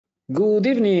Good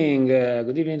evening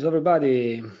to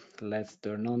everybody. Let's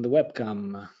turn on the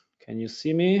webcam. Can you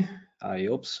see me? I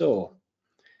hope so.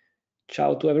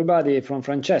 Ciao to everybody from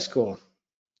Francesco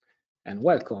and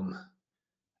welcome.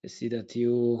 I see that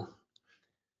you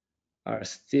are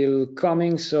still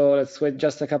coming, so let's wait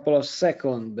just a couple of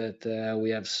seconds, but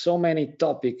we have so many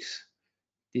topics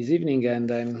this evening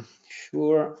and I'm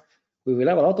sure we will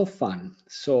have a lot of fun.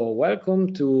 So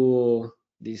welcome to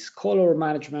this color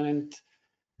management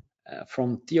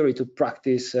from theory to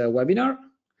practice webinar.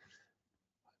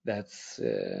 This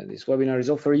webinar is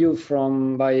offered you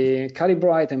by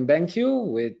Calibrite and BenQ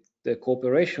with the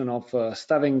cooperation of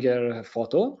Stavanger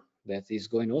Photo that is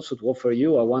going also to offer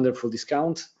you a wonderful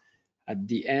discount at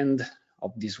the end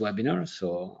of this webinar.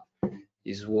 So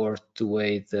it's worth to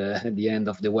wait at the end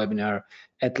of the webinar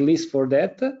at least for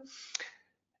that.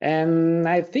 And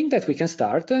I think that we can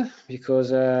start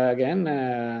because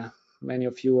again, many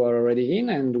of you are already in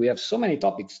and we have so many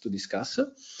topics to discuss.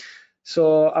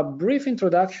 So a brief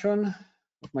introduction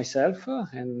of myself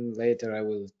and later I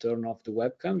will turn off the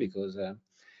webcam because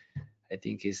I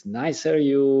think it's nicer.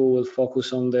 You will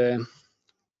focus on the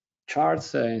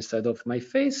charts instead of my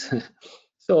face.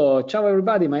 So ciao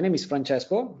everybody, my name is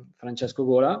Francesco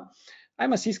Gola.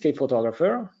 I'm a seascape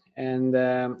photographer and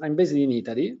I'm based in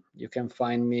Italy. You can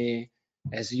find me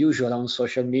as usual on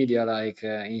social media like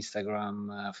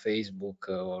Instagram, Facebook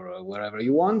or wherever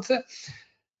you want.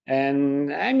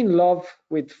 And I'm in love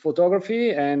with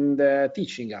photography and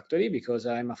teaching actually because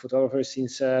I'm a photographer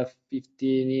since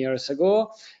 15 years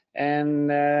ago.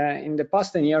 And in the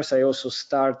past 10 years, I also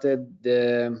started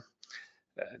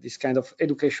this kind of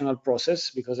educational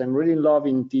process because I'm really in love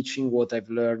in teaching what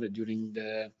I've learned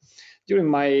during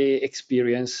my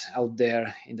experience out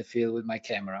there in the field with my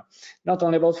camera. Not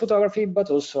only about photography, but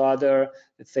also other,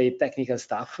 let's say, technical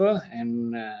stuff.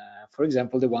 And for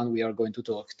example, the one we are going to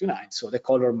talk tonight, so the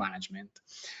color management.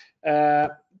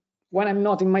 When I'm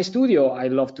not in my studio, I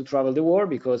love to travel the world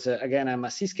because, again, I'm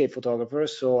a seascape photographer,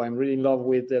 so I'm really in love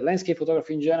with landscape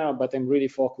photography in general, but I'm really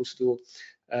focused to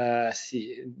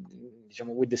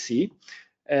with the sea.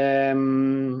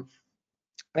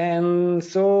 And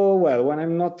so, well, when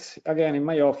I'm not, again, in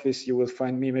my office, you will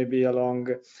find me maybe along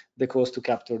the coast to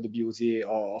capture the beauty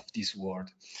of this world.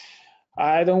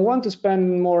 I don't want to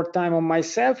spend more time on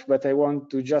myself, but I want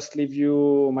to just leave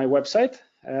you my website.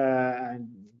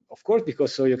 Of course,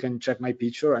 because so you can check my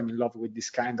picture. I'm in love with this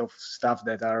kind of stuff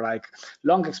that are like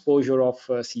long exposure of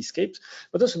seascapes,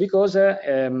 but also because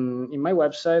in my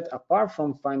website, apart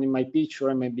from finding my picture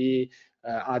and maybe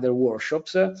other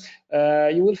workshops,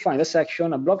 you will find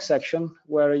a blog section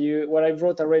where I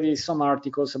wrote already some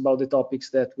articles about the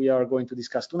topics that we are going to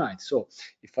discuss tonight. So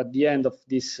if at the end of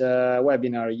this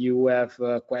webinar you have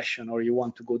a question or you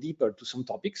want to go deeper to some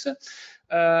topics,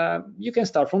 you can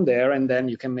start from there and then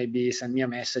you can maybe send me a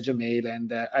message, a mail,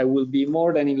 and I will be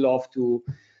more than in love to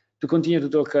continue to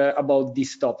talk about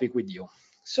this topic with you.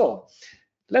 So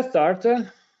let's start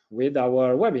with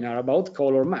our webinar about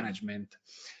color management.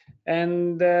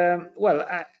 And well,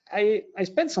 I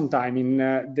spent some time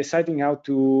in deciding how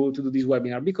to do this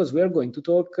webinar because we are going to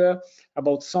talk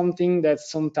about something that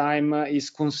sometimes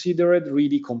is considered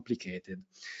really complicated.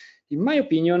 In my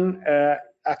opinion,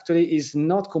 actually is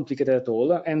not complicated at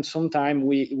all, and sometimes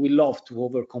we love to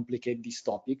overcomplicate this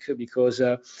topic because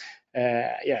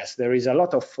yes, there is a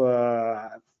lot of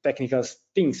technical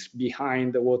things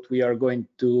behind what we are going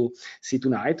to see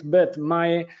tonight, but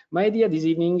my idea this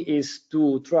evening is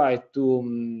to try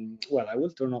to well, I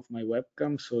will turn off my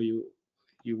webcam so you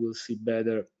will see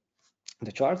better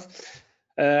the charts.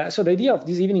 So the idea of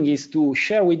this evening is to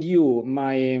share with you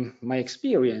my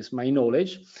experience, my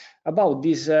knowledge about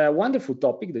this wonderful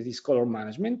topic that is color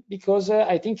management, because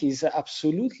I think is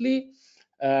absolutely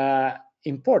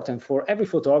important for every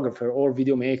photographer or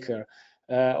video maker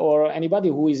or anybody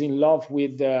who is in love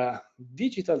with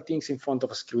digital things in front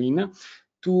of a screen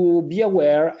to be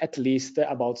aware at least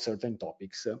about certain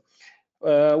topics.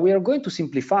 We are going to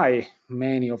simplify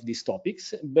many of these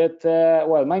topics, but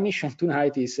well, my mission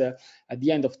tonight is at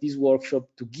the end of this workshop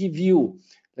to give you,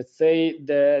 let's say,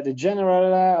 the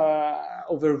general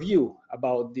overview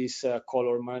about this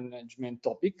color management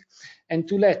topic, and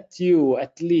to let you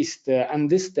at least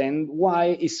understand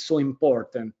why it's so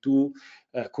important to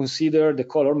consider the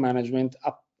color management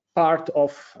a part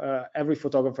of every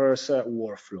photographer's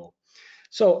workflow.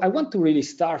 So I want to really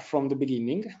start from the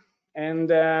beginning and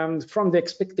from the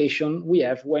expectation we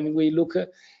have when we look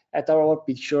at our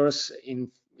pictures in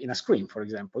a screen, for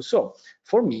example. So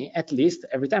for me, at least,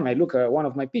 every time I look at one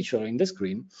of my pictures in the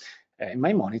screen, in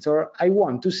my monitor, I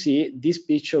want to see this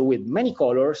picture with many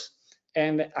colors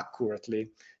and accurately.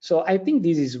 So I think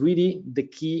this is really the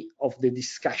key of the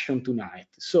discussion tonight.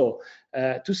 So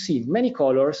to see many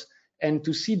colors and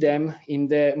to see them in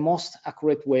the most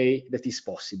accurate way that is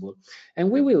possible.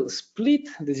 And we will split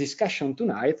the discussion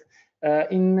tonight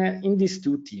in these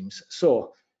two teams.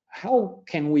 So how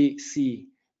can we see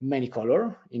many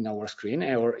color in our screen,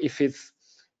 or if it's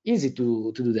easy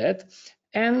to do that,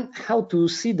 and how to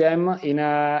see them in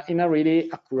a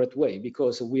really accurate way,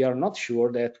 because we are not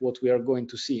sure that what we are going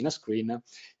to see in a screen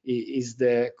is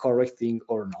the correct thing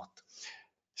or not.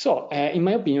 So in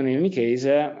my opinion, in any case,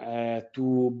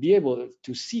 to be able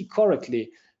to see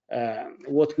correctly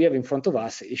what we have in front of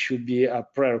us, it should be a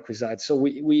prerequisite. So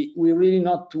we really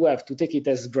not to have to take it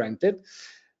as granted,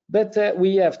 but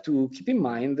we have to keep in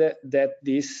mind that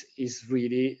this is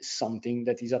really something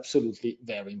that is absolutely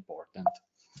very important.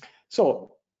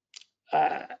 So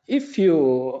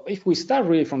if we start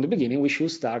really from the beginning, we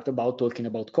should start about talking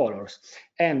about colors.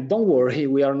 And don't worry,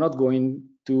 we are not going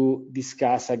to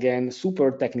discuss again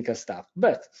super technical stuff.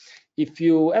 But if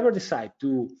you ever decide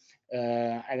to,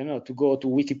 I don't know, to go to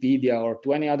Wikipedia or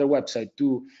to any other website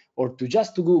or to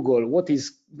just to Google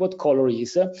what color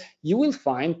is, you will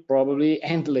find probably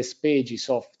endless pages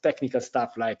of technical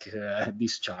stuff like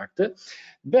this chart.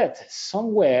 But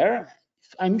somewhere,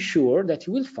 I'm sure that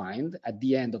you will find at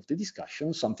the end of the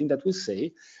discussion something that will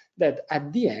say that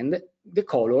at the end, the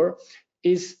color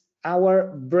is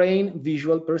our brain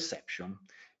visual perception.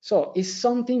 So it's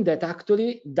something that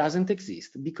actually doesn't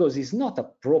exist because it's not a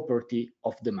property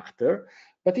of the matter,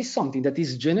 but it's something that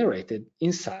is generated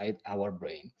inside our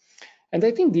brain. And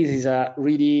I think this is a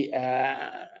really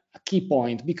a key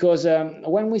point, because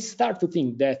when we start to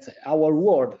think that our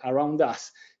world around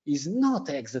us is not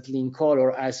exactly in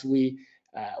color as we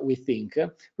think,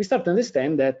 we start to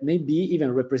understand that maybe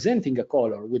even representing a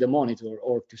color with a monitor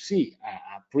or to see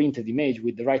a printed image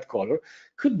with the right color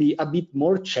could be a bit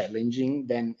more challenging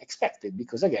than expected,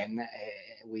 because again,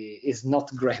 is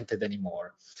not granted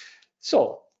anymore.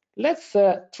 So let's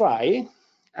try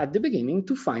at the beginning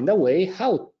to find a way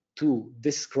how to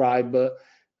describe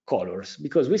colors,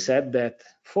 because we said that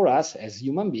for us as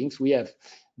human beings, we have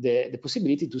the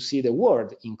possibility to see the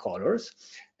world in colors.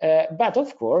 But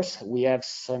of course, we have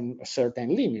some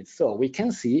certain limits. So we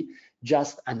can see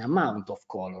just an amount of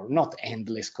color, not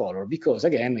endless color. Because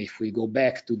again, if we go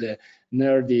back to the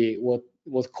nerdy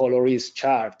what color is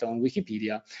chart on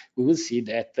Wikipedia, we will see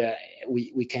that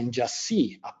we can just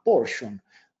see a portion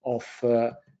of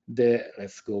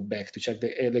let's go back to check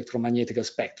the electromagnetic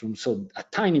spectrum, so a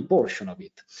tiny portion of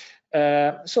it.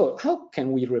 So how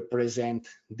can we represent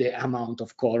the amount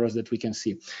of colors that we can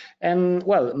see? And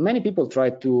well, many people try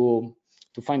to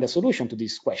find a solution to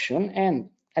this question, and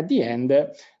at the end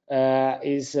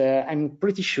I'm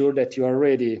pretty sure that you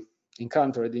already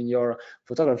encountered in your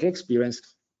photography experience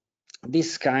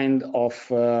this kind of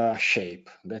shape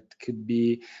that could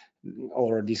be,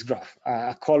 or this graph,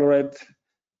 a colored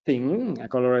thing, a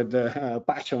colored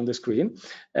patch on the screen,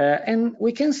 and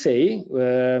we can say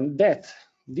that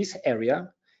this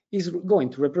area is going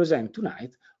to represent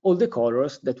tonight all the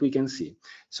colors that we can see.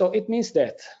 So it means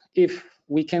that if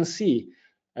we can see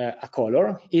a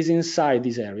color is inside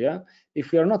this area,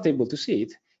 if we are not able to see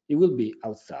it, it will be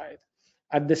outside.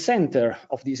 At the center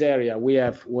of this area, we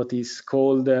have what is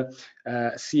called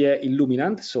CE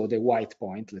illuminant, so the white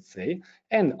point, let's say,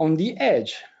 and on the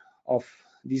edge of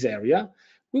this area,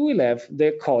 we will have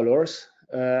the colors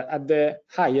at the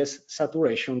highest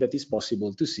saturation that is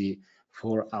possible to see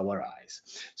for our eyes.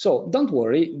 So don't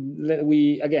worry,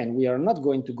 we are not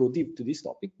going to go deep to this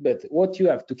topic, but what you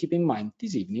have to keep in mind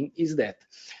this evening is that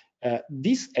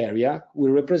this area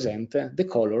will represent the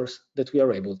colors that we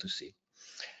are able to see.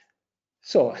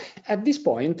 So at this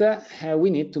point, we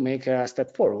need to make a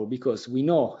step forward, because we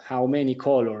know how many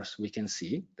colors we can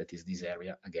see, that is this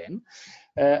area again.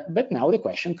 But now the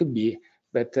question could be,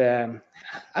 but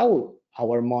how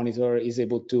our monitor is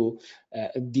able to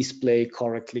display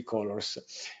correctly colors?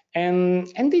 And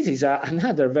this is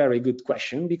another very good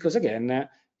question, because again,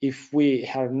 if we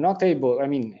are not able, I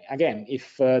mean, again,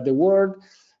 if the world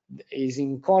is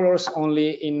in colors only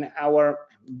in our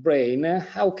brain,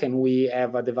 how can we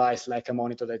have a device like a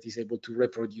monitor that is able to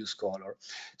reproduce color?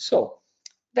 So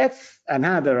that's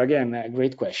another, again, a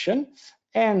great question.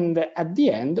 And at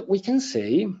the end, we can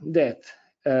say that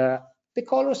the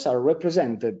colors are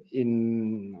represented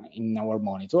in our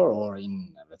monitor, or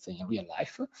in, let's say, in real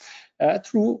life,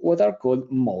 through what are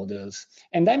called models.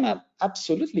 And I'm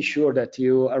absolutely sure that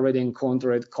you already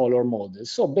encountered color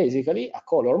models. So basically, a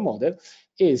color model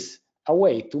is a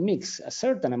way to mix a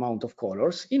certain amount of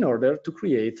colors in order to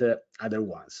create other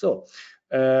ones. So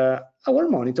our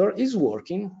monitor is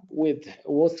working with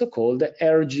what's called the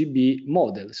RGB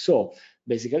model. So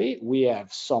basically, we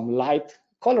have some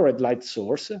colored light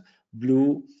source,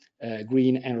 blue,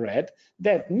 green, and red,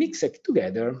 that mixed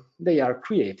together, they are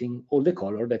creating all the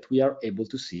color that we are able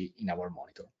to see in our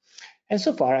monitor. And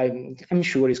so far, I'm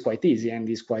sure it's quite easy and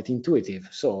it's quite intuitive.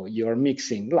 So you're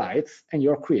mixing lights and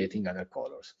you're creating other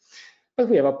colors. But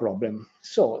we have a problem.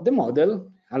 So the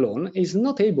model alone is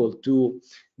not able to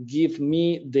give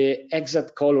me the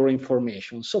exact color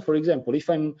information. So for example, if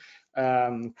I'm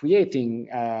creating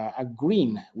a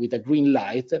green with a green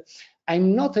light,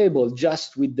 I'm not able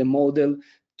just with the model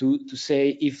to say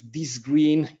if this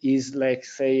green is, like,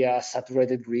 say, a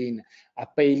saturated green, a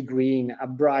pale green, a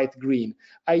bright green.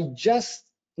 I just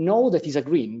know that it's a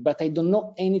green, but I don't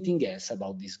know anything else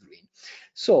about this green.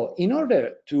 So in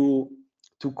order to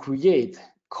create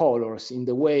colors in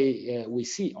the way we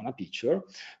see on a picture,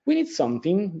 we need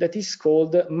something that is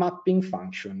called mapping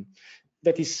function.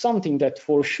 That is something that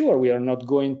for sure we are not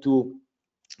going to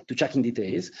check in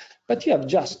details, but you have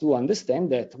just to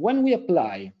understand that when we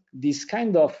apply this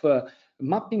kind of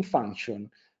mapping function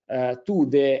to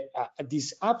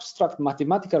this abstract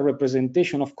mathematical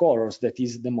representation of colors that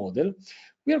is the model,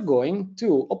 we are going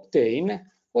to obtain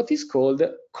what is called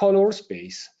color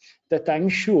space. That I'm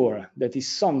sure that is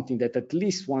something that at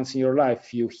least once in your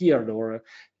life you heard or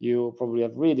you probably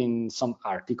have read in some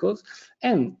articles,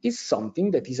 and it's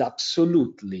something that is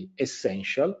absolutely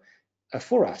essential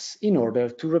for us in order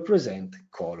to represent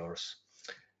colors.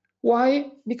 Why?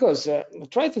 Because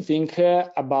try to think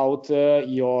about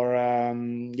your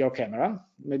camera.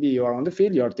 Maybe you are on the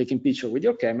field, you are taking picture with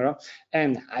your camera,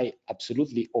 and I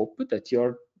absolutely hope that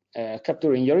you're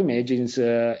capturing your images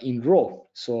in RAW,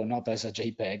 so not as a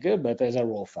JPEG, but as a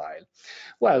RAW file.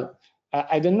 Well,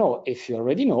 I don't know if you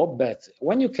already know, but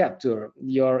when you capture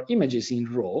your images in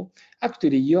RAW,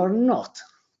 actually you're not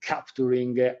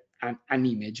capturing an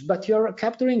image, but you're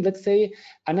capturing, let's say,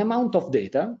 an amount of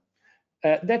data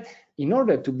that, in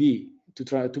order to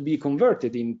be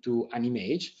converted into an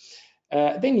image,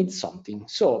 they need something.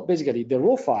 So basically, the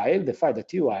raw file, the file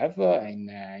that you have in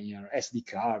your SD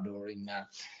card or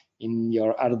in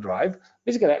your hard drive,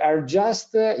 basically are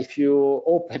just, if you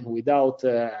open without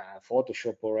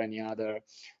Photoshop or any other,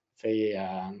 say,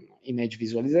 image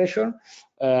visualization,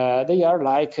 they are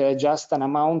like just an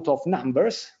amount of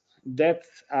numbers that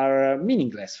are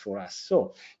meaningless for us.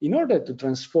 So in order to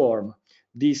transform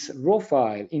this raw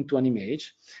file into an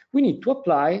image, we need to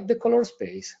apply the color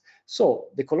space. So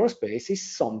the color space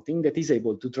is something that is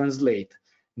able to translate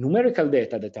numerical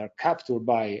data that are captured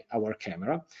by our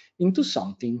camera into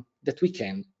something that we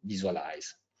can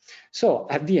visualize. So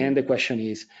at the end, the question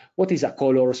is, what is a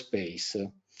color space?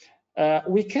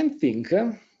 We can think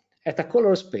at a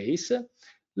color space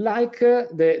like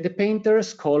the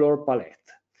painter's color palette.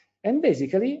 And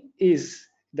basically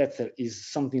that is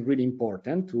something really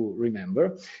important to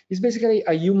remember, is basically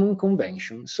a human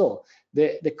convention. So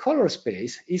the color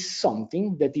space is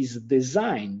something that is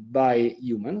designed by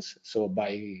humans, so by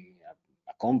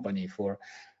a company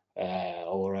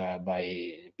or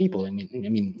by people. I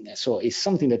mean, so it's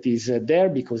something that is there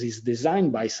because it's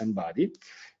designed by somebody.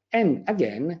 And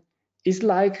again, it's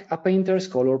like a painter's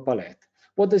color palette.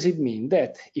 What does it mean?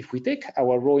 That if we take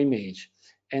our raw image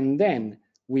and then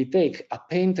we take a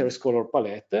painter's color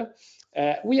palette,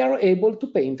 we are able to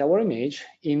paint our image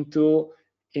into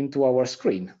our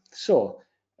screen. So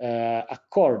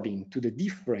according to the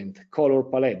different color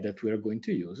palette that we are going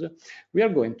to use, we are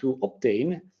going to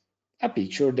obtain a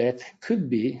picture that could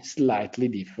be slightly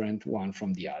different one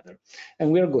from the other.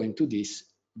 And we are going to this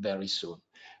very soon.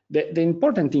 The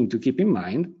important thing to keep in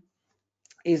mind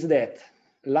is that,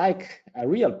 like a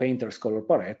real painter's color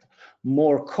palette,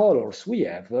 more colors we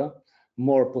have,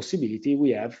 more possibility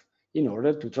we have in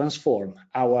order to transform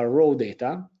our raw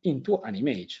data into an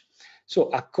image. So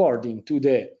according to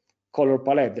the color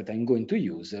palette that I'm going to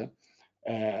use,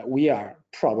 we are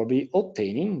probably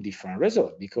obtaining different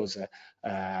results, because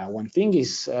one thing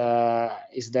is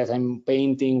that I'm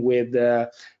painting with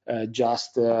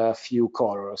just a few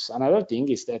colors. Another thing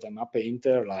is that I'm a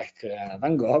painter like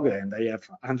Van Gogh, and I have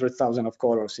 100,000 of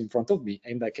colors in front of me,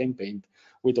 and I can paint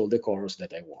with all the colors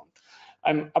that I want.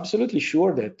 I'm absolutely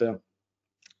sure that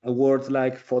words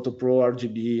like Photo Pro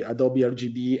RGB, Adobe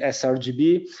RGB,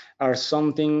 sRGB are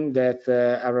something that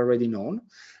are already known.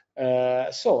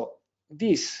 So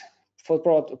these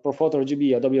Photo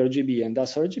RGB, Adobe RGB, and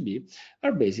sRGB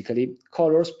are basically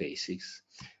color spaces.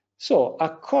 So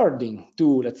according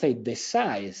to, let's say, the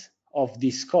size of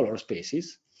these color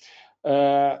spaces,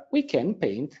 we can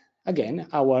paint, again,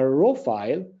 our raw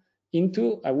file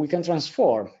into, we can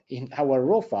transform in our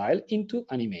raw file into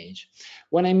an image.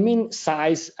 When I mean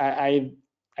size, I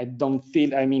don't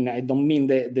mean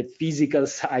the physical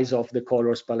size of the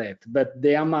colors palette, but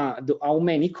the amount, how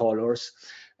many colors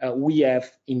we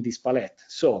have in this palette.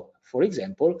 So, for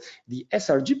example, the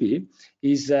sRGB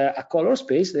is a color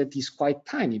space that is quite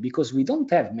tiny because we don't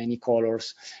have many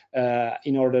colors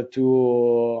in order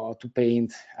to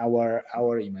paint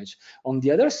our image. On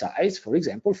the other side, for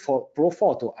example, for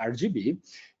ProPhoto RGB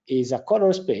is a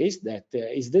color space that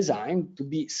is designed to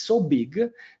be so big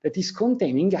that is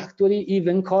containing actually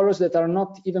even colors that are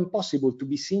not even possible to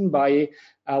be seen by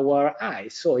our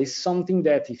eyes. So it's something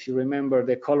that, if you remember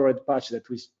the colored patch that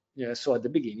we saw at the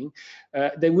beginning,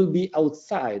 they will be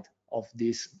outside of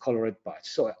this colored patch.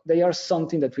 So they are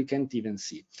something that we can't even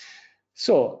see.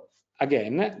 So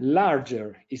again,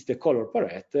 larger is the color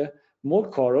palette, more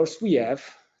colors we have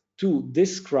to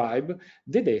describe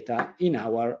the data in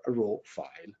our raw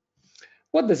file.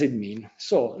 What does it mean?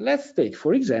 So let's take,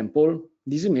 for example,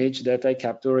 this image that I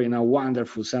captured in a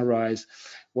wonderful sunrise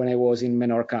when I was in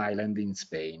Menorca Island in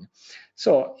Spain.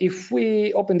 So if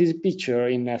we open this picture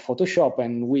in Photoshop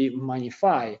and we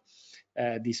magnify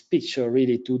this picture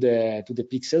really to the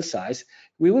pixel size,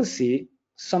 we will see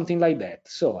something like that.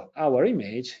 So our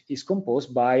image is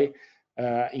composed by,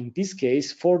 in this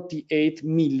case, 48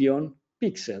 million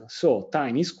pixels, so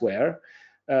tiny square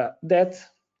that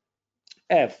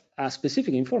have a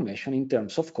specific information in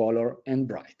terms of color and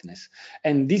brightness.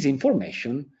 And this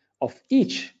information of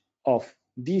each of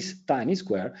these tiny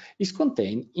square is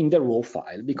contained in the raw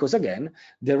file, because again,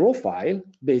 the raw file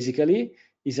basically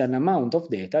is an amount of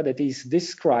data that is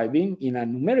describing in a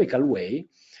numerical way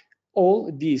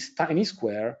all these tiny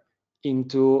square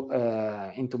into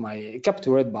my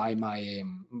captured by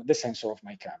the sensor of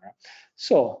my camera.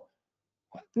 So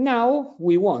now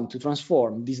we want to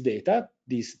transform this data,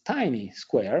 this tiny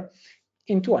square,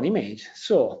 into an image.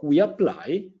 So we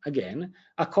apply, again,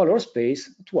 a color space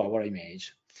to our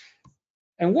image.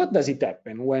 And what does it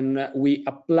happen when we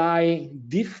apply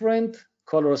different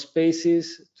color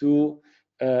spaces to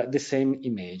the same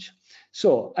image?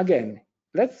 So again,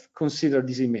 let's consider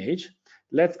this image.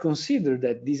 Let's consider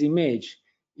that this image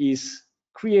is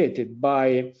created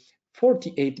by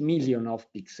 48 million of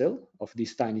pixels of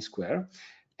this tiny square.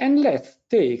 And let's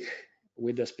take,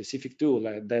 with a specific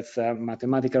tool, that's a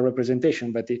mathematical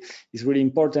representation, but it is really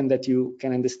important that you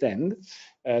can understand,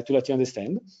 to let you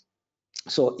understand.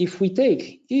 So if we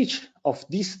take each of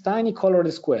these tiny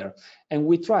colored square and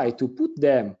we try to put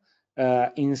them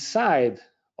inside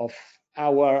of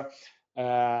our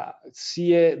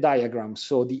CA diagram,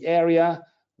 so the area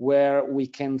where we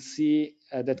can see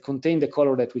that contain the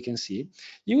color that we can see,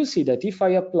 you will see that if I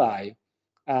apply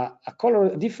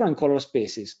different color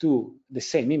spaces to the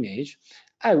same image,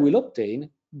 I will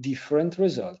obtain different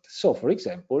results. So for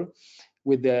example,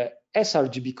 with the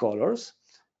sRGB colors,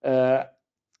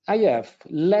 I have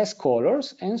less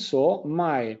colors, and so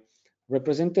my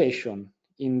representation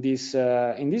in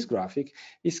this graphic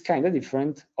is kind of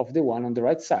different of the one on the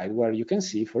right side, where you can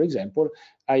see, for example,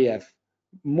 I have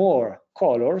more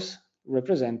colors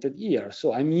represented here.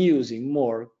 So I'm using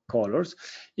more colors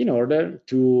in order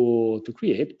to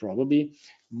create probably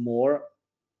more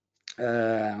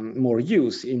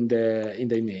use in the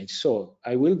image. So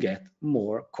I will get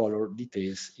more color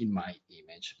details in my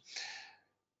image.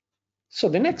 So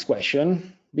the next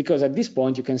question, because at this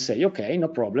point you can say, okay, no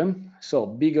problem. So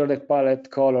bigger the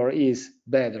palette color is,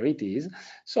 better it is.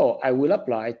 So I will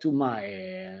apply to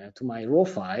my raw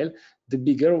file the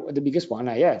biggest one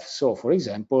I have. So for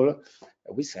example,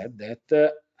 we said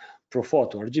that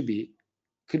ProPhoto RGB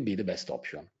could be the best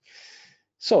option.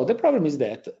 So the problem is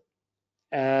that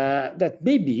that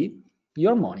maybe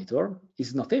your monitor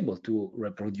is not able to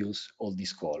reproduce all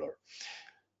this color.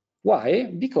 Why?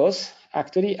 Because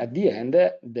actually at the end,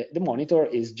 the monitor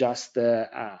is just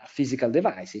a physical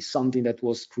device. It's something that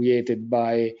was created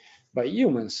by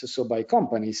humans, so by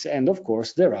companies. And of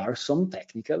course, there are some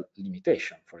technical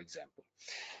limitations, for example.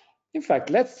 In fact,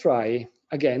 let's try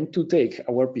again to take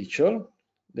our picture.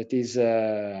 That is,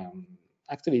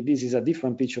 actually, this is a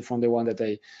different picture from the one that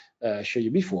I showed you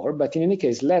before. But in any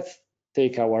case, let's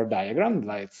take our diagram,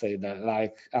 let's say that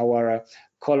like our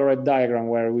colored diagram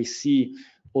where we see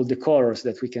all the colors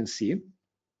that we can see.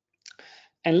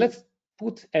 And let's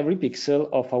put every pixel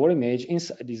of our image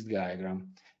inside this diagram.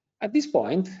 At this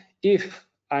point, if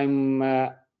I'm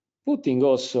putting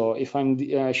also, if I'm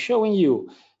showing you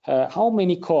how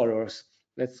many colors,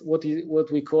 that's what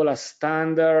we call a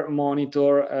standard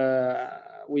monitor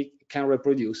we can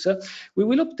reproduce, we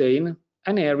will obtain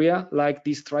an area like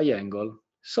this triangle.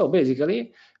 So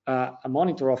basically, a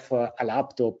monitor of a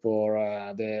laptop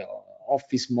or the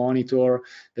office monitor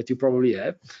that you probably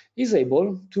have is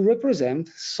able to represent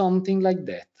something like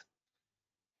that.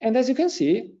 And as you can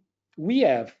see, we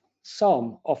have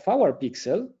some of our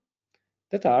pixels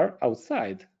that are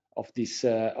outside of this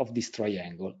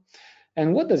triangle.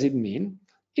 And what does it mean?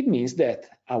 It means that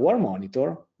our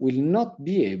monitor will not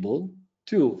be able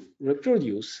to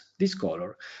reproduce this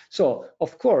color. So,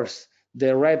 of course,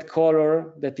 the red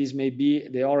color that is maybe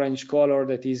the orange color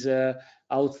that is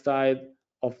outside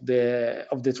of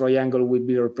the triangle will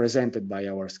be represented by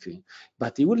our screen,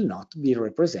 but it will not be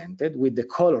represented with the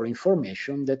color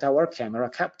information that our camera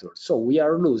captured. So we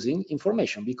are losing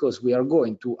information because we are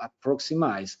going to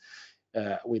approximate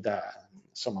with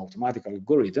some automatic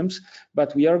algorithms,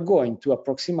 but we are going to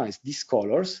approximate these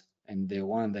colors and the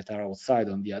one that are outside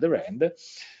on the other end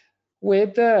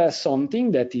with something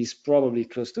that is probably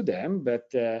close to them, but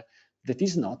that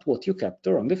is not what you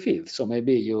capture on the field. So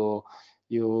maybe you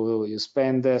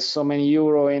spend so many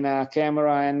euro in a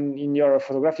camera and in your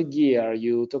photographic gear,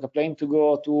 you took a plane to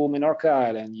go to Menorca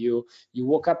Island, you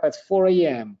woke up at 4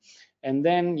 a.m. and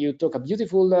then you took a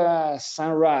beautiful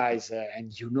sunrise,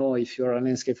 and you know, if you're a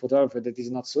landscape photographer, that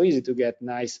is not so easy to get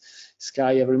nice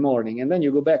sky every morning, and then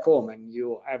you go back home and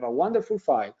you have a wonderful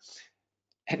file.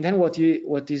 And then what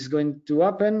is going to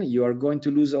happen? You are going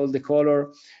to lose all the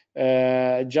color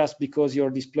just because your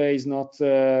display is not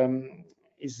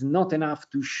enough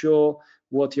to show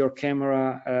what your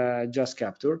camera just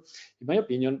captured. In my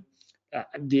opinion,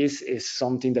 this is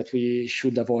something that we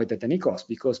should avoid at any cost,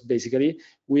 because basically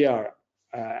we are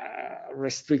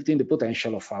restricting the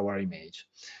potential of our image.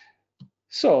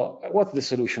 So what's the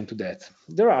solution to that?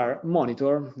 There are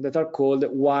monitors that are called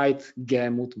white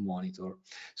gamut monitor.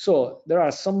 So there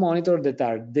are some monitors that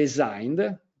are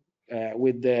designed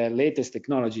with the latest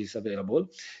technologies available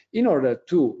in order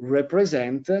to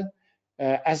represent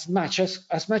as much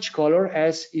color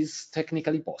as is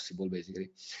technically possible,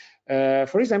 basically.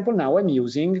 For example, now I'm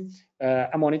using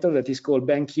a monitor that is called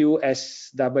BenQ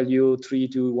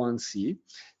SW321C,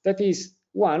 that is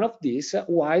one of these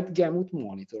white gamut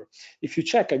monitor. If you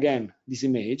check again this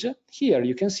image, here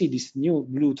you can see this new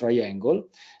blue triangle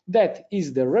that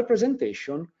is the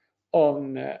representation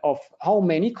of how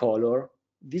many color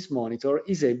this monitor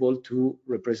is able to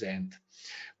represent.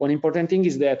 One important thing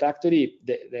is that actually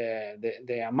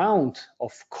the amount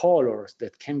of colors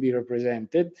that can be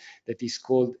represented, that is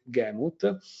called gamut,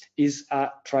 is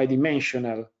a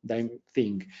tridimensional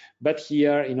thing. But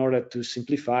here, in order to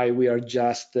simplify, we are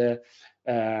just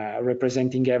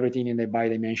representing everything in a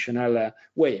bidimensional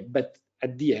way. But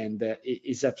at the end, it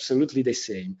is absolutely the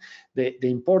same. The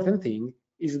important thing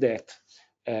is that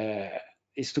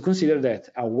is to consider that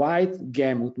a white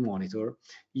gamut monitor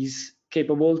is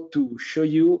capable to show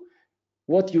you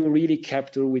what you really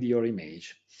capture with your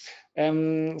image.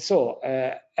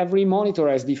 Every monitor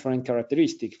has different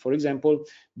characteristics. For example,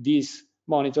 this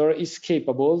monitor is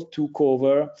capable to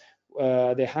cover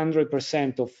the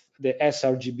 100% of the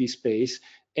sRGB space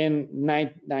and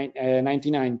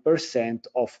 99%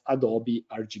 of Adobe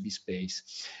RGB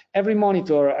space. Every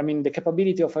monitor, I mean, the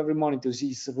capability of every monitor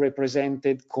is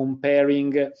represented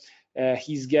comparing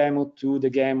his gamut to the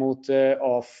gamut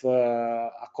of a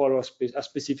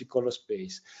specific color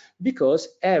space, because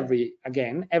every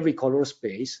color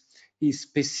space is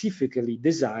specifically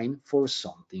designed for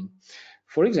something.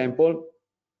 For example,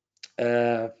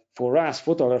 for us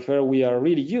photographers, we are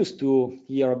really used to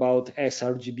hear about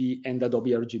sRGB and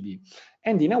Adobe RGB.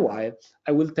 And in a while,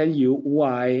 I will tell you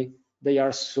why they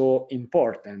are so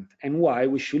important and why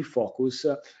we should focus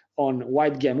on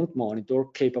white gamut monitor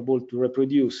capable to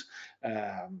reproduce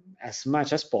as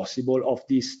much as possible of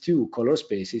these two color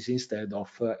spaces instead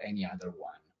of any other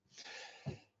one.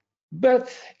 But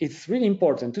it's really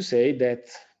important to say that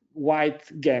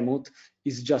white gamut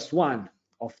is just one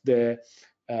of the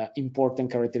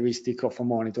important characteristic of a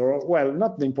monitor. Well,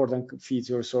 not the important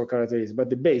features or characteristics, but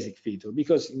the basic feature.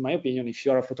 Because in my opinion, if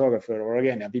you are a photographer or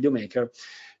again a video maker,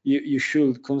 you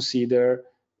should consider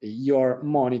your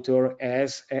monitor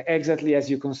as exactly as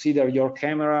you consider your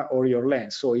camera or your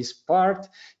lens. So it's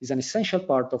an essential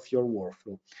part of your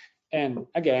workflow. And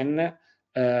again,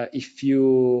 if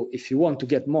you want to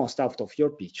get most out of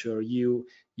your picture, you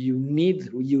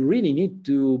really need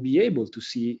to be able to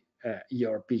see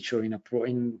your picture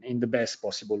in the best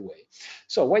possible way.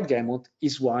 So white gamut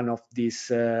is one of these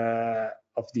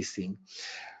things.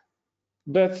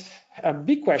 But a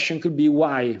big question could be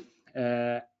why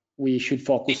we should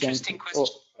focus on.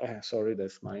 Sorry,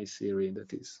 that's my Siri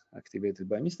that is activated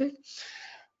by mistake.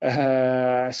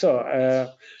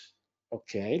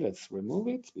 Okay, let's remove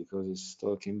it because it's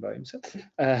talking by himself.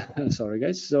 Sorry,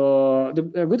 guys. So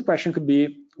a good question could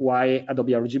be why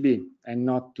Adobe RGB and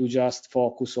not to just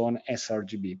focus on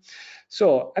sRGB.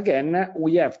 So again,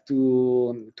 we have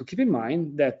to keep in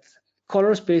mind that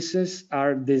color spaces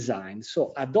are designed.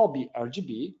 So Adobe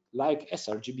RGB, like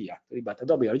sRGB actually, but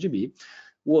Adobe RGB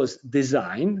was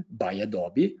designed by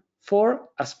Adobe for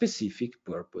a specific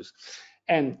purpose.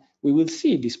 And we will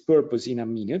see this purpose in a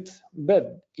minute,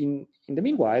 but in the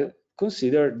meanwhile,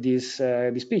 consider this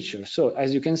picture. So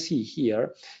as you can see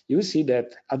here, you will see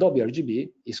that Adobe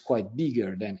RGB is quite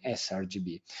bigger than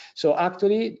sRGB. So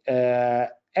actually,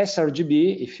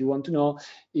 sRGB, if you want to know,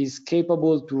 is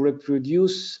capable to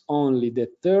reproduce only the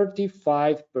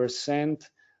 35%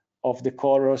 of the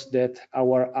colors that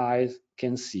our eyes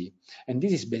can see. And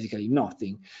this is basically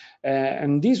nothing.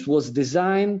 And this was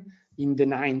designed in the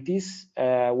 90s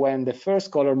when the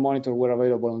first color monitor were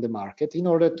available on the market in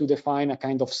order to define a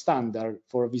kind of standard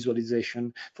for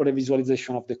visualization, for the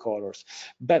visualization of the colors.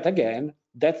 But again,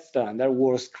 that standard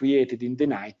was created in the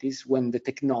 90s when the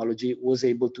technology was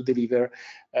able to deliver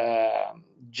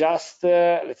just,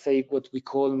 let's say, what we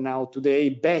call now today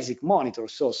basic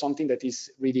monitors. So something that is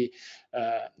really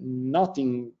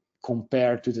nothing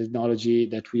compared to the technology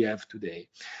that we have today.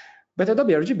 But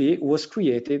Adobe RGB was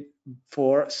created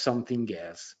for something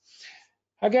else.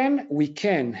 Again, we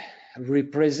can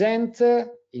represent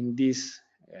in this,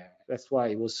 that's why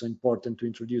it was so important to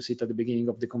introduce it at the beginning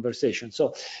of the conversation.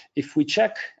 So if we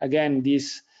check again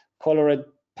this colored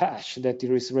patch that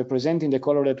is representing the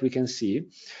color that we can see,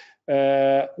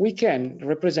 we can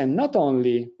represent not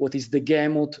only what is the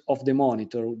gamut of the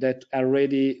monitor that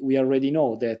we already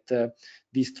know that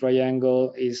this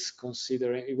triangle is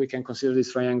considering, we can consider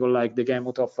this triangle like the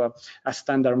gamut of a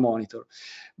standard monitor,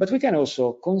 but we can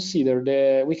also consider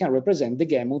we can represent the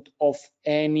gamut of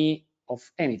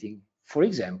anything. For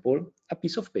example, a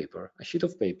piece of paper, a sheet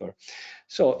of paper.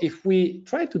 So if we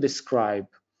try to describe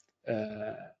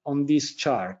on this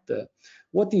chart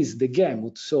what is the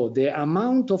gamut, so the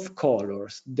amount of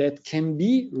colors that can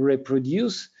be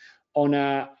reproduced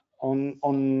on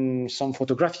some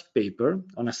photographic paper,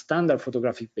 on a standard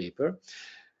photographic paper,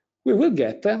 we will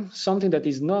get something that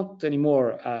is not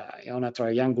anymore on a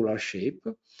triangular shape,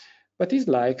 but is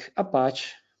like a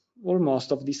patch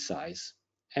almost of this size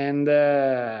and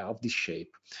of this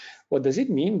shape. What does it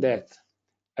mean? That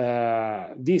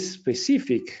this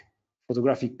specific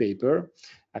photographic paper,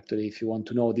 actually, if you want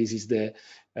to know, this is the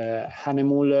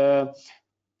Hahnemuhle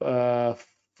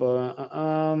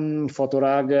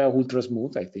Photorag Ultra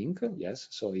Smooth, I think. Yes,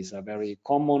 so it's a very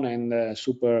common and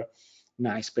super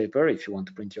nice paper if you want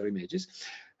to print your images.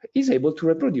 Is able to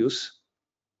reproduce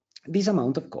this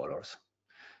amount of colors.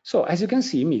 So as you can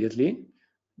see immediately,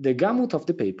 the gamut of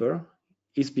the paper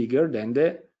is bigger than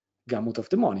the gamut of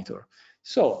the monitor.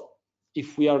 So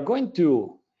if we are going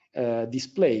to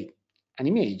display an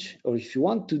image, or if you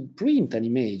want to print an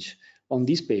image on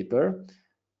this paper,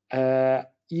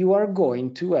 you are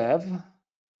going to have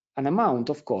an amount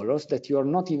of colors that you are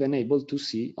not even able to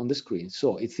see on the screen.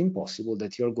 So it's impossible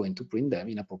that you're going to print them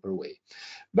in a proper way.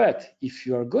 But if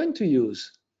you are going to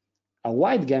use a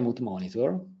wide gamut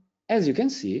monitor, as you can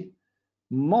see,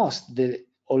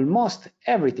 almost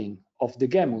everything of the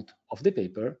gamut of the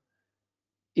paper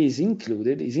is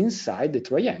inside the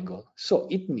triangle. So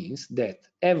it means that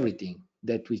everything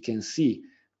that we can see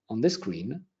on the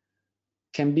screen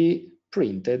can be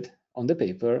printed on the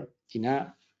paper in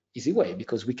an easy way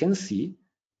because we can see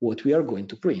what we are going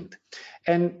to print.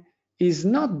 And it's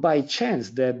not by chance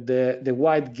that the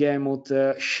wide gamut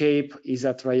shape is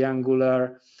a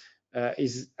triangle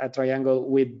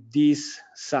with this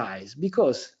size,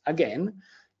 because again,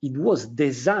 it was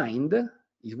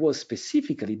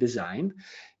specifically designed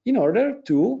in order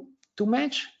to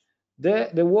match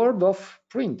the world of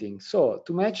printing. So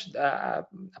to match a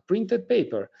printed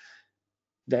paper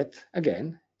that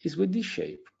again is with this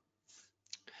shape.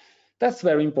 That's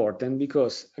very important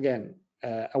because again,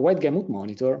 a wide gamut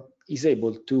monitor is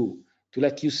able to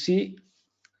let you see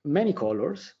many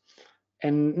colors,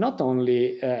 and not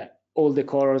only all the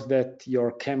colors that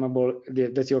your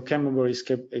camera is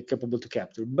capable to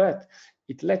capture, but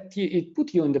it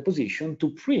put you in the position to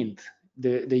print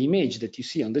the image that you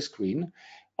see on the screen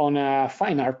on a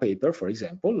fine art paper, for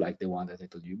example, like the one that I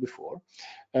told you before,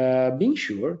 being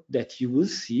sure that you will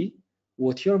see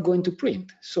what you're going to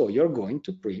print. So you're going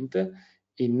to print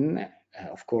in,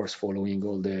 of course, following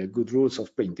all the good rules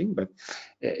of printing, but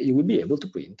you will be able to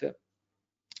print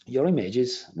your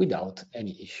images without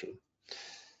any issue.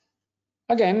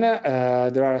 Again,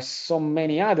 there are so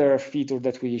many other features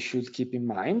that we should keep in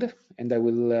mind, and I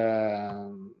will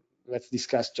let's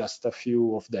discuss just a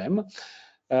few of them.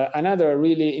 Another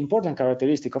really important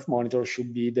characteristic of monitor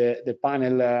should be the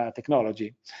panel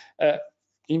technology.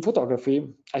 In photography,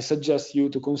 I suggest you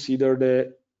to consider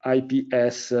the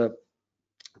IPS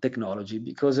technology,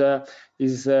 because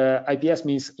IPS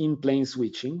means in-plane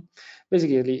switching.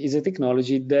 Basically, is a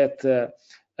technology that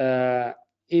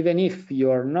even if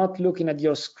you're not looking at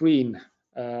your screen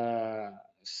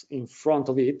in front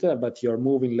of it, but you're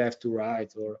moving left to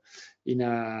right or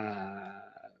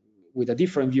with a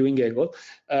different viewing angle,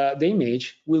 the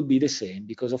image will be the same,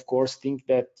 because of course, think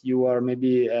that you are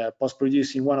maybe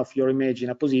post-producing one of your image in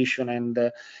a position,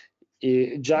 and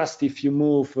just if you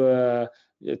move to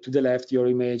the left, your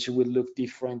image will look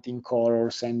different in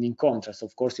colors and in contrast.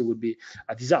 Of course, it would be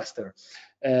a disaster.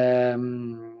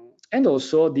 And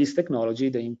also, this technology,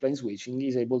 the in-plane switching,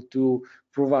 is able to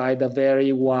provide a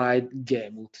very wide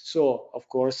gamut. So, of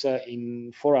course,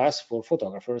 for us, for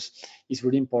photographers, it's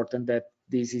really important that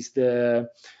this is the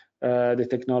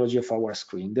technology of our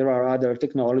screen. There are other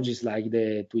technologies like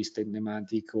the twisted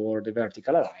nematic or the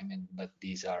vertical alignment, but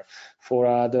these are for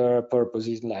other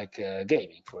purposes like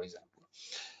gaming, for example.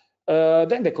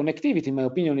 Then the connectivity, in my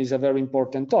opinion, is a very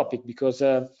important topic, because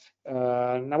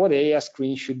nowadays a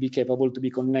screen should be capable to be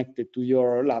connected to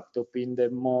your laptop in the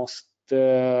most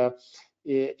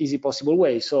easy possible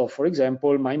way. So, for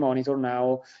example, my monitor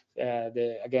now,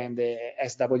 again, the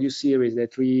SW series, the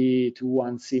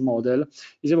 321C model,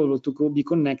 is able to be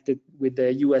connected with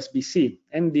the USB-C.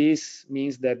 And this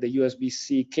means that the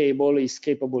USB-C cable is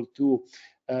capable to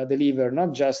deliver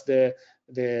not just the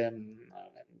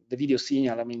video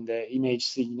signal, I mean the image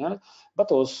signal, but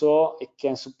also it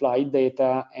can supply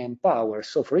data and power.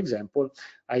 So, for example,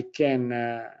 I can,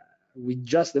 with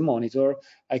just the monitor,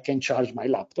 I can charge my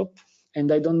laptop,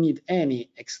 and I don't need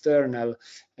any external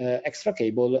extra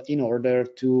cable in order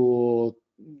to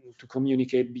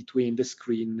communicate between the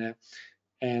screen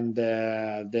and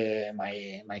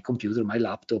my computer, my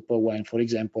laptop, when, for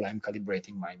example, I'm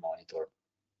calibrating my monitor.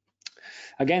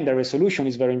 Again, the resolution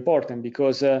is very important,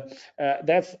 because that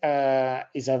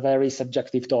is a very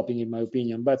subjective topic, in my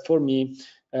opinion. But for me,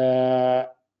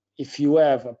 if you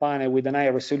have a panel with an high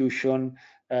resolution,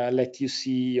 let you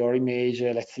see your image,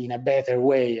 let's see, in a better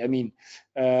way. I mean,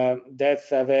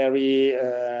 that's a very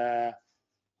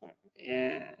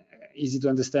easy to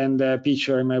understand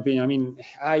picture, in my opinion. I mean,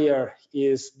 higher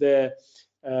is the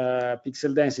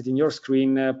pixel density in your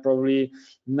screen, probably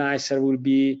nicer will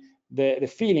be the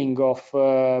feeling of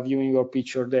viewing your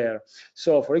picture there.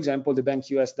 So, for example, the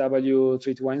BenQ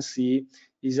SW321C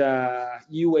is a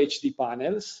UHD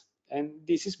panels, and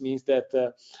this means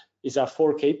that it's a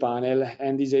 4K panel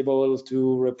and is able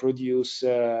to reproduce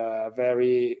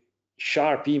very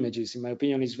sharp images. In my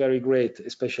opinion, it's very great,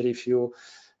 especially if you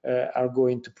are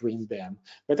going to print them.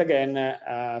 But again,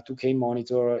 2K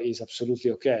monitor is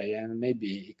absolutely okay, and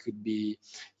maybe it could be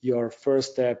your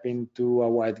first step into a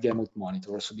wide gamut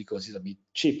monitor, also because it's a bit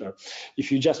cheaper.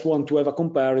 If you just want to have a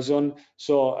comparison,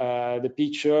 so the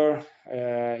picture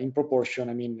in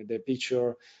proportion, I mean,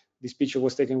 this picture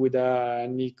was taken with a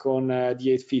Nikon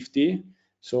D850,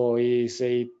 so it's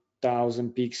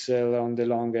 8,000 pixels on the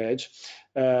long edge.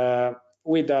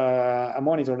 With a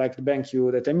monitor like the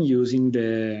BenQ that I'm using,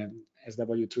 the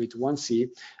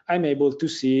SW321C, I'm able to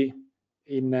see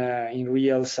in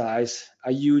real size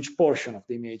a huge portion of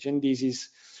the image, and this is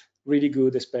really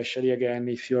good, especially again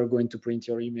if you're going to print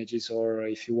your images or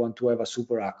if you want to have a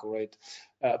super accurate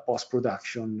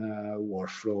post-production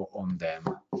workflow on them.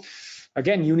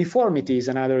 Again, uniformity is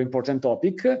another important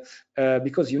topic,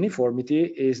 because uniformity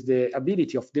is the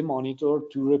ability of the monitor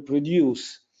to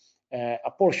reproduce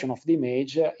a portion of the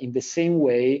image in the same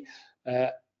way,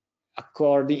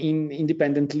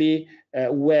 independently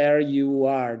where you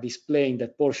are displaying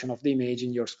that portion of the image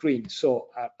in your screen. So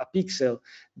a pixel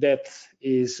that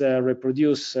is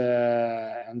reproduced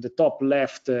on the top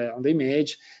left on the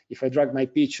image, if I drag my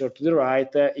picture to the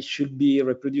right, it should be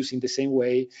reproducing the same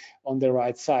way on the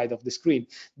right side of the screen.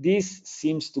 This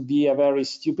seems to be a very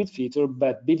stupid feature,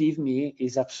 but believe me,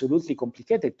 is absolutely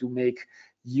complicated to make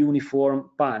uniform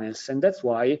panels, and that's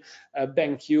why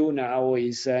BenQ now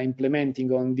is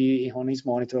implementing on his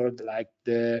monitor like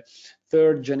the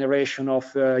third generation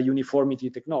of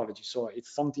uniformity technology. So it's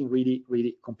something really,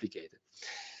 really complicated.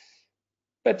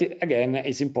 But again,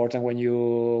 it's important when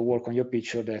you work on your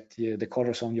picture that the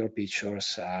colors on your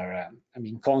pictures are, I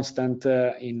mean, constant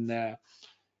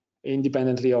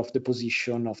independently of the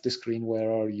position of the screen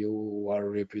where you are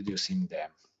reproducing them.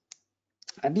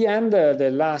 At the end, the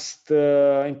last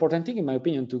important thing, in my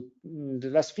opinion, the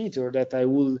last feature that I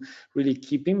will really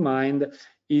keep in mind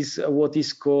is what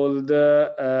is called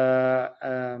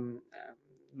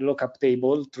lookup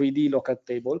table, 3D lookup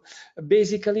table.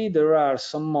 Basically, there are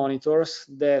some monitors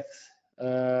that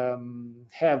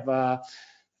have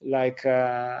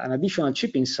an additional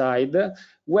chip inside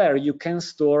where you can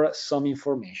store some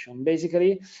information.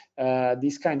 Basically,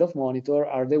 these kind of monitor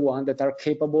are the ones that are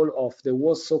capable of the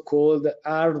what's so-called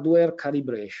hardware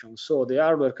calibration. So the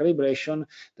hardware calibration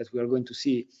that we are going to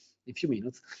see in a few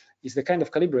minutes is the kind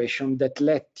of calibration that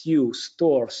let you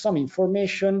store some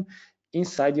information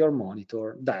inside your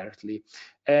monitor directly.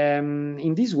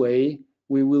 In this way,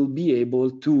 we will be able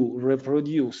to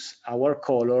reproduce our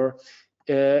color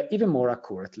even more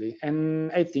accurately.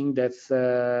 And I think that's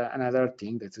another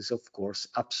thing that is, of course,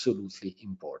 absolutely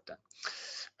important.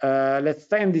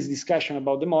 Let's end this discussion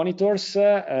about the monitors,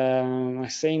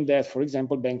 saying that, for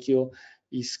example, BenQ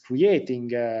is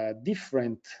creating a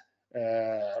different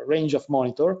range of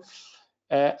monitor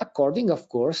according, of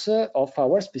course, of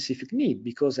our specific need,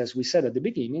 because as we said at the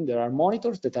beginning, there are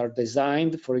monitors that are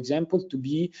designed, for example, to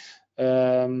be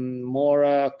more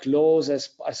as close as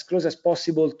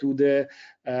possible to the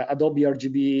Adobe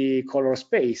RGB color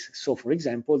space. So, for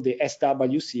example, the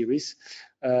SW series,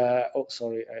 oh,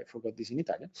 sorry, I forgot this in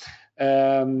Italian.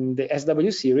 The SW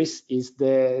series is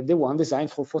the one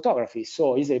designed for photography,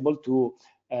 so is able to,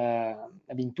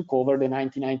 to cover the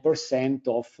 99%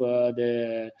 of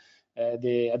the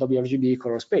Adobe RGB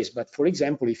color space. But for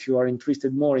example, if you are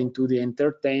interested more into the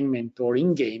entertainment or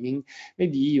in gaming,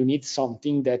 maybe you need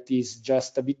something that is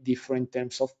just a bit different in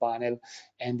terms of panel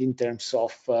and in terms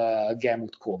of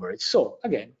gamut coverage. So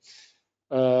again,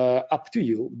 up to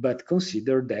you, but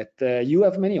consider that you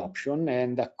have many options,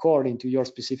 and according to your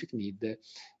specific need,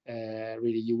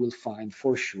 really you will find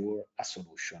for sure a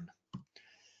solution.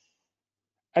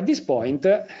 At this point,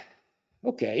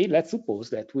 okay, let's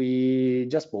suppose that we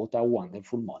just bought a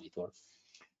wonderful monitor.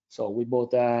 So we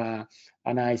bought a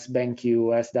nice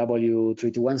BenQ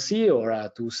SW321C or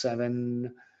a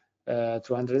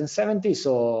 270,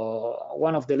 so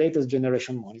one of the latest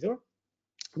generation monitor.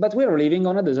 But we are living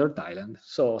on a desert island,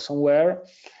 so somewhere,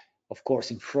 of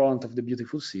course, in front of the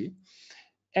beautiful sea.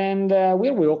 And we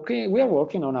are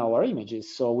working on our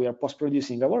images. So we are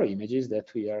post-producing our images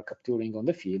that we are capturing on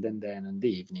the field, and then in the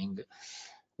evening,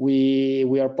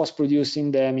 we are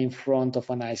post-producing them in front of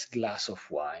a nice glass of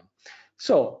wine.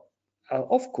 So,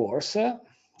 of course,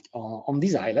 on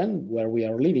this island where we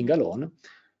are living alone,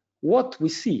 what we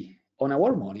see on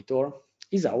our monitor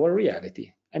is our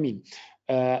reality. I mean,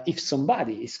 if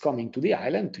somebody is coming to the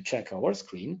island to check our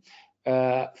screen,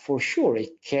 for sure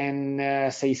it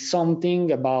can say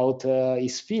something about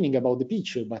his feeling about the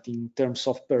picture, but in terms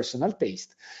of personal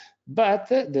taste. But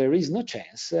there is no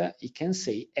chance he can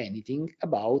say anything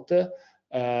about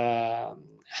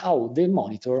how the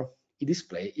monitor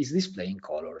is displaying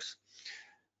colors.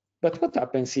 But what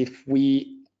happens if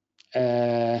we,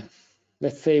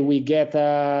 let's say we get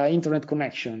an internet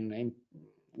connection and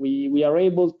we are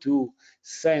able to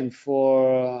send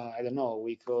for, I don't know,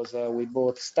 because we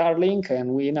bought Starlink, and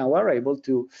we now are able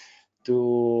to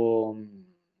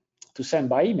send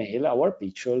by email our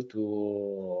picture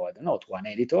to, I don't know, to an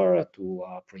editor, to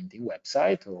a printing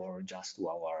website, or just to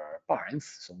our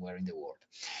parents somewhere in the world.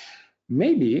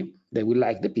 Maybe they will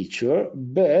like the picture,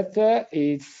 but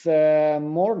it's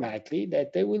more likely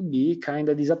that they will be kind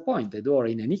of disappointed, or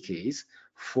in any case,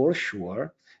 for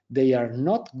sure, they are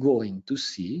not going to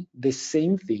see the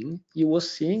same thing you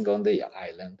was seeing on the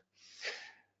island.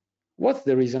 What's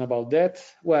the reason about that?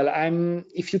 Well,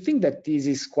 if you think that this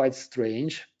is quite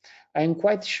strange, I'm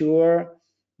quite sure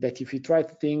that if you try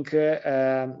to think,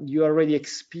 you already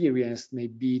experienced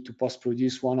maybe to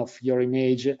post-produce one of your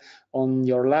image on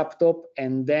your laptop,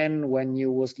 and then when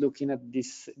you was looking at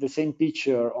the same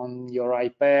picture on your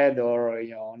iPad or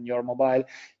on your mobile,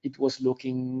 it was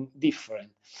looking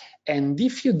different. And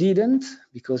if you didn't,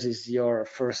 because it's your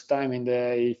first time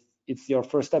it's your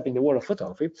first step in the world of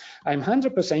photography, I'm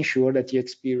 100% sure that you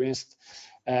experienced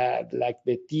like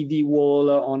the TV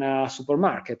wall on a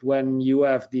supermarket, when you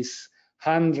have these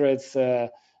hundreds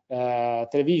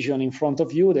television in front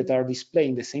of you that are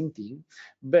displaying the same thing,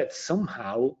 but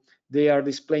somehow they are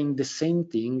displaying the same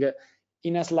thing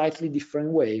in a slightly different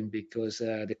way, because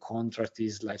the contrast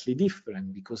is slightly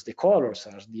different, because the colors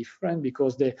are different,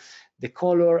 because the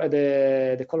color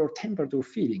temperature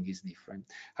feeling is different.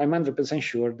 I'm 100%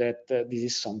 sure that this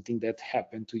is something that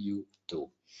happened to you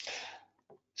too.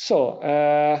 So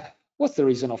what's the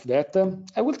reason of that?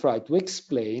 I will try to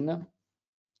explain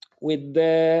with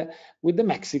the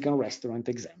Mexican restaurant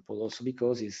example, also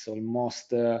because it's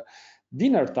almost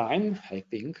dinner time, I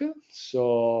think.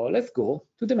 So let's go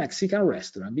to the Mexican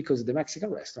restaurant, because the Mexican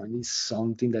restaurant is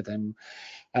something that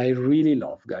I really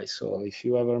love, guys. So if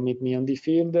you ever meet me on the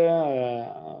field,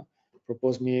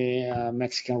 propose me a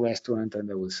Mexican restaurant and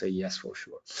I will say yes for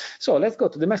sure. So let's go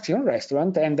to the Mexican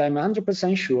restaurant, and I'm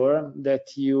 100% sure that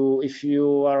if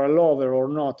you are a lover or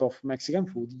not of Mexican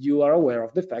food, you are aware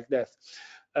of the fact that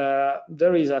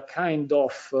there is a kind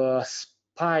of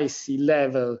spicy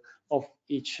level of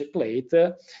each plate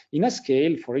in a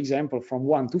scale, for example, from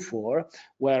 1 to 4,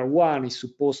 where 1 is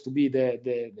supposed to be the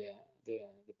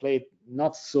plate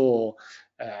not so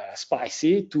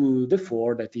spicy, to the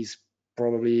 4 that is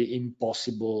probably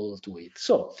impossible to eat.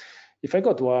 So if I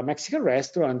go to a Mexican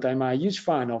restaurant, I'm a huge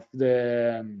fan of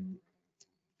the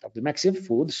Mexican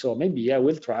food, so maybe I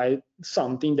will try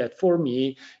something that for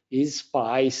me is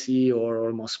spicy or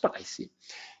almost spicy.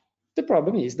 The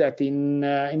problem is that in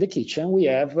the kitchen we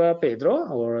have Pedro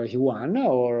or Juan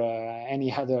or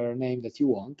any other name that you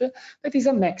want, that is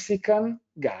a Mexican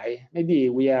guy. Maybe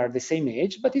we are the same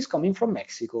age, but he's coming from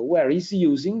Mexico, where he's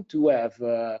using to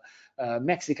have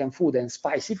Mexican food and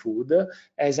spicy food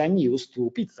as I'm used to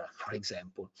pizza, for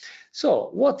example. So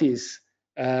what is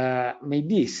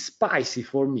maybe spicy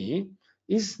for me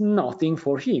is nothing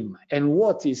for him, and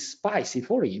what is spicy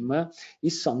for him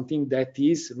is something that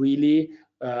is really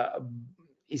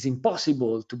is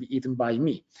impossible to be eaten by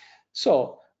me.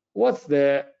 So what's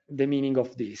the meaning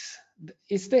of this?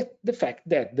 It's the fact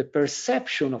that the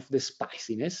perception of the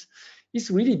spiciness is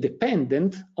really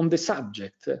dependent on the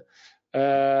subject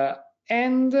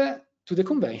and to the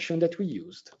convention that we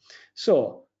used.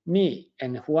 So me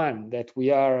and Juan, that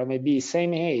we are maybe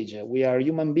same age, we are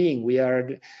human being, we are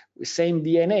same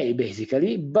DNA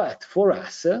basically, but for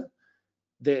us,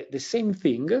 the same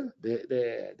thing,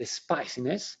 the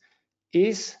spiciness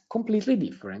is completely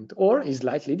different or is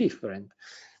slightly different,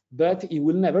 but it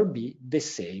will never be the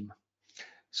same.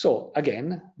 So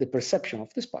again, the perception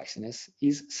of the spiciness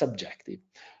is subjective.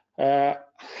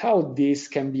 How this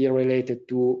can be related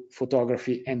to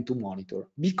photography and to monitor?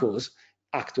 Because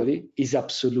actually is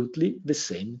absolutely the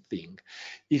same thing.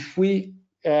 If we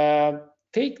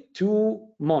take two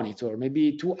monitor,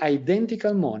 maybe two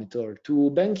identical monitor,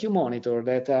 two BenQ monitor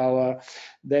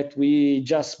that we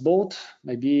just bought,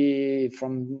 maybe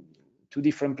from two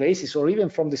different places or even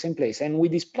from the same place, and we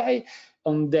display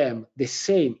on them the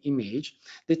same image,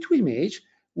 the two images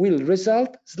will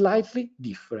result slightly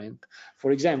different.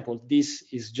 For example, this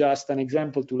is just an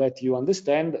example to let you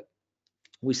understand.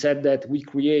 We said that we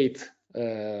create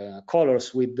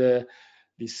colors with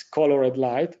this colored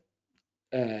light,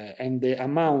 and the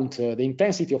amount, the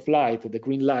intensity of light, the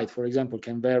green light, for example,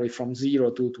 can vary from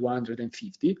 0 to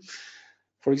 250.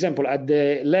 For example, at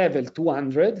the level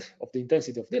 200 of the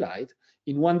intensity of the light,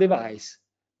 in one device,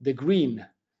 the green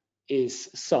is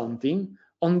something.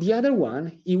 On the other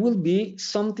one, it will be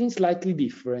something slightly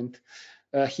different.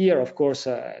 Here, of course,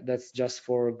 that's just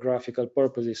for graphical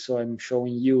purposes, so I'm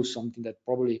showing you something that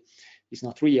probably is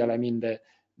not real. I mean, the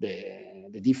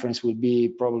difference will be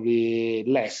probably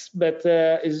less, but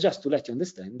it's just to let you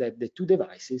understand that the two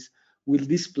devices will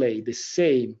display the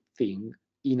same thing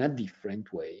in a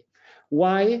different way.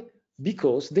 Why?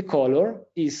 Because the color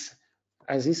is,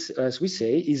 as we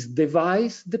say, is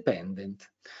device dependent.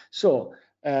 So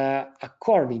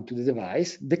according to the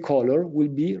device, the color will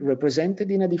be represented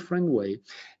in a different way.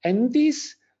 And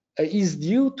this is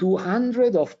due to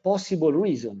hundreds of possible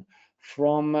reasons,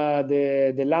 from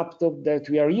the laptop that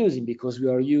we are using, because we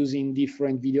are using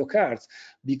different video cards,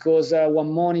 because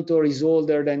one monitor is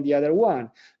older than the other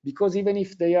one, because even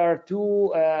if they are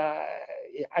two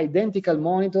identical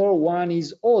monitor, one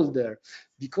is older,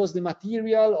 because the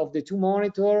material of the two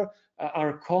monitor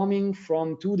are coming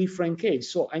from two different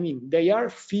cases. So, I mean, they are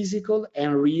physical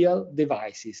and real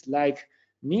devices, like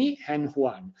me and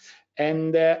Juan.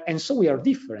 And so we are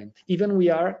different, even we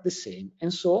are the same.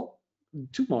 And so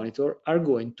two monitors are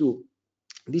going to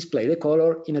display the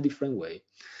color in a different way.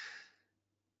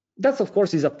 That, of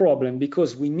course, is a problem,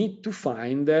 because we need to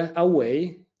find a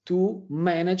way to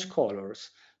manage colors.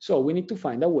 So we need to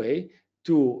find a way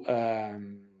to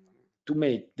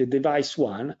make the device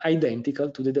 1 identical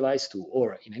to the device 2,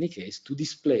 or in any case, to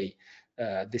display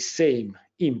the same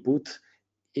input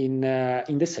in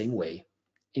the same way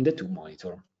in the two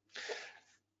monitor.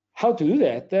 How to do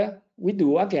that? We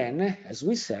do, again, as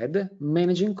we said,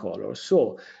 managing colors.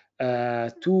 So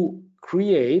to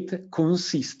create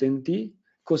consistency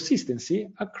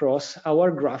across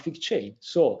our graphic chain.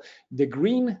 So the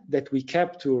green that we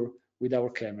capture with our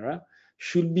camera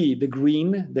should be the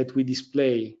green that we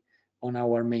display on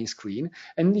our main screen,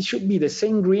 and it should be the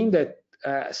same green that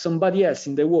somebody else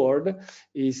in the world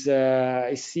is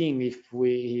seeing if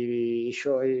we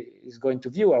is going to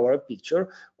view our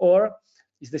picture, or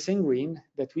is the same green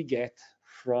that we get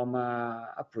from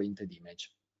a printed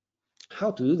image.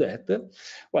 How to do that?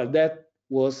 Well, that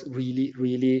was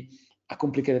really a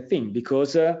complicated thing,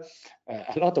 because a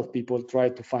lot of people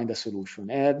tried to find a solution.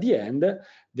 And at the end,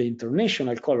 the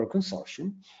International Color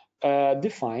Consortium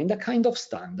defined a kind of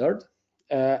standard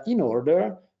in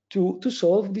order to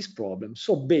solve this problem.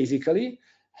 So basically,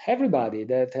 anybody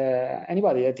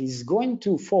that is going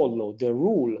to follow the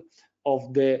rule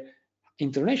of the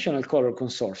International Color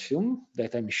Consortium,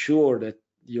 that I'm sure that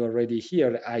you already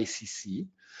hear, ICC,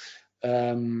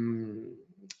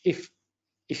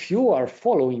 if you are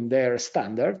following their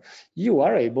standard, you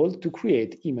are able to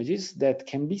create images that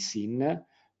can be seen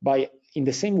in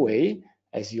the same way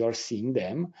as you are seeing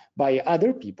them by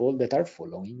other people that are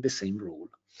following the same rule.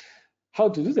 How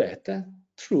to do that?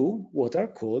 Through what are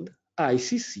called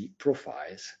ICC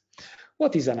profiles.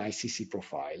 What is an ICC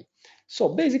profile? So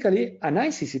basically, an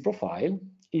ICC profile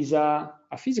is a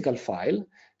physical file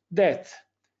that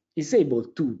is able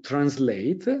to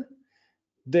translate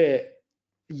the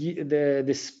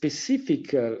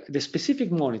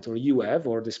specific monitor you have,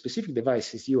 or the specific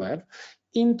devices you have,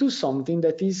 into something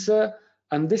that is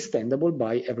understandable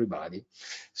by everybody.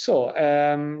 So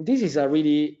this is a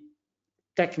really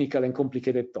technical and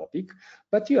complicated topic,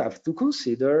 but you have to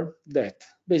consider that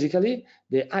basically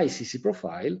the ICC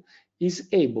profile is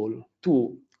able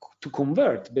to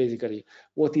convert basically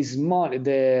what is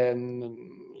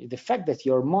the fact that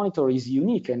your monitor is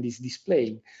unique and is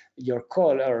displaying your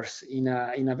colors in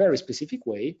a very specific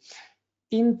way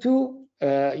into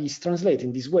is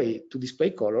translating this way to display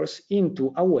colors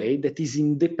into a way that is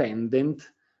independent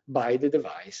by the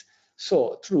device.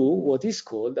 So through what is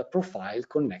called a profile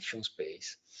connection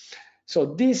space. So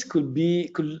this could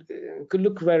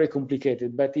look very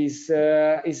complicated, but is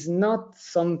not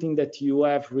something that you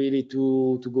have really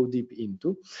to go deep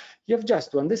into. You have just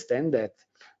to understand that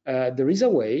there is a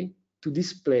way to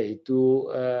display,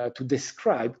 to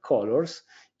describe colors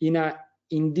in a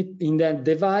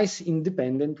device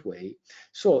independent way.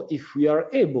 So if we are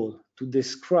able to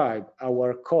describe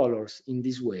our colors in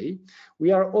this way,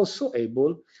 we are also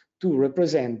able to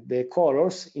represent the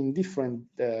colors in different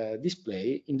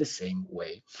display in the same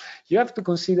way. You have to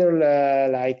consider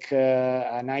like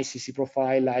an ICC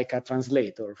profile like a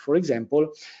translator. For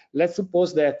example, let's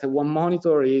suppose that one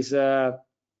monitor is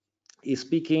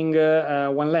speaking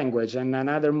one language and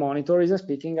another monitor is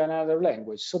speaking another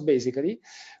language. So basically,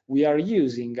 we are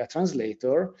using a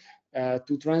translator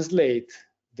to translate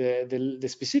the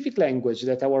specific language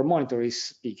that our monitor is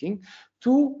speaking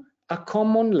to a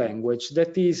common language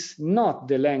that is not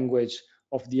the language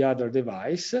of the other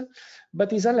device,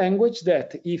 but is a language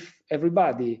that if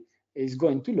everybody is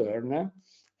going to learn,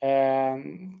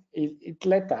 it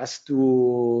let us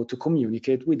to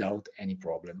communicate without any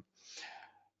problem.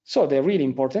 So the really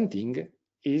important thing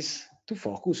is to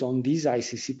focus on this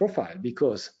ICC profile,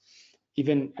 because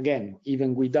even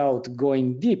without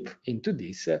going deep into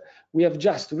this, we have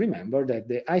just to remember that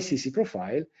the ICC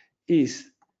profile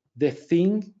is the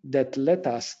thing that let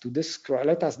us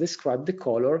describe the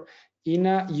color in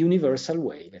a universal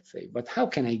way, let's say. But how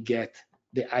can I get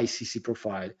the ICC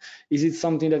profile? Is it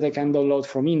something that I can download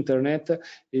from internet?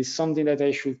 Is something that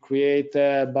I should create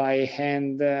by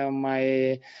hand on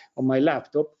my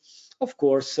laptop? Of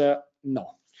course,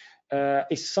 no.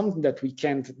 It's something that we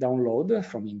can't download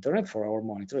from internet for our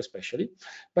monitor especially,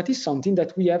 but it's something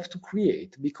that we have to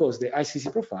create, because the ICC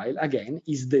profile, again,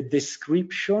 is the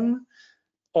description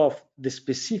of the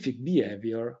specific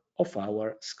behavior of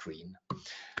our screen.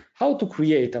 How to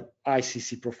create an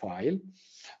ICC profile?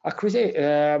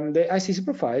 The ICC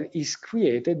profile is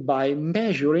created by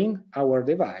measuring our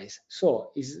device.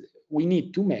 So we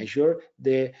need to measure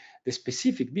the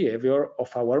specific behavior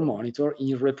of our monitor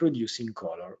in reproducing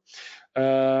color.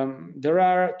 There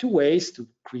are two ways to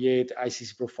create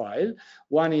ICC profile.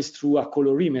 One is through a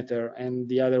colorimeter and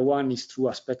the other one is through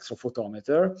a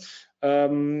spectrophotometer.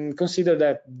 Consider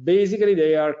that basically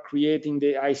they are creating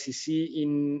the ICC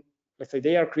in, let's say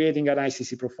they are creating an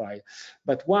ICC profile,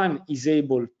 but one is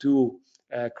able to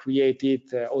create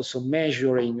it also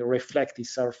measuring reflective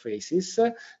surfaces,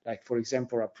 like for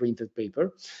example a printed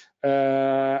paper.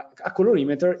 A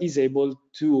colorimeter is able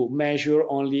to measure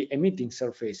only emitting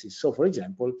surfaces. So for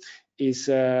example, is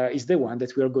the one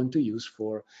that we are going to use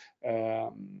for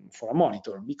a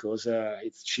monitor, because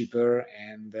it's cheaper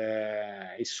and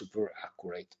it's super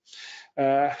accurate.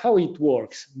 How it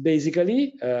works?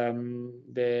 Basically,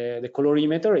 the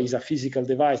colorimeter is a physical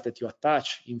device that you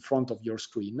attach in front of your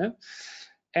screen.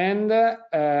 and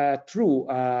through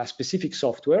a specific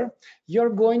software, you're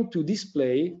going to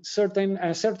display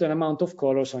a certain amount of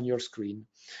colors on your screen.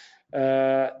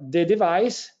 The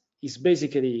device is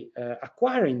basically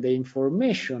acquiring the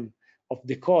information of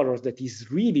the colors that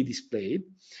is really displayed,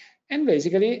 and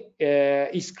basically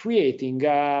is creating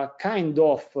a kind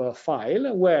of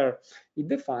file where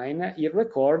it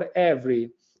record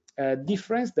every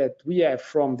difference that we have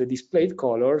from the displayed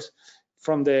colors,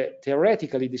 from the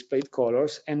theoretically displayed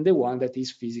colors, and the one that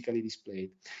is physically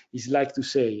displayed. It's like to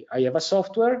say, I have a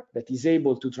software that is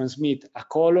able to transmit a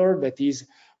color that is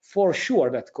for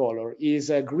sure that color is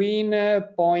a green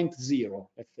 0.0,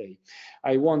 let's say.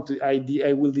 I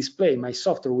will display, my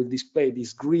software will display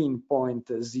this green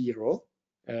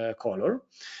 0.0 color,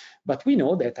 but we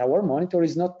know that our monitor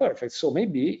is not perfect, so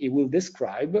maybe it will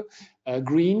describe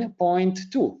green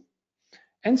 0.2.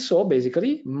 And so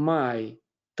basically my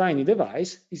tiny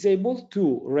device is able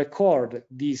to record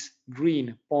this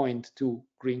green 0.2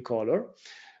 green color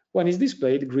when it's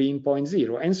displayed green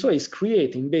 0.0. And so it's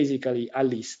creating basically a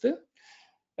list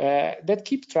that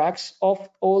keeps tracks of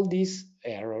all these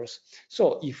errors.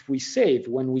 So if we save,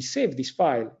 when we save this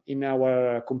file in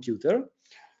our computer,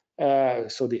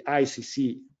 so the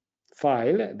ICC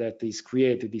file that is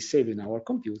created is saved in our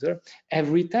computer,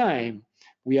 every time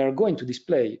we are going to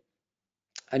display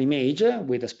an image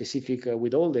with a specific,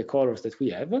 with all the colors that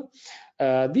we have,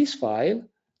 this file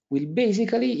will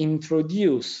basically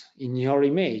introduce in your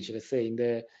image, let's say in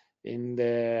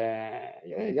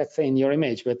your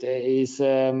image, but is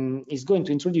going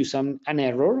to introduce an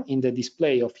error in the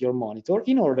display of your monitor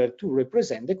in order to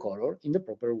represent the color in the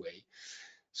proper way.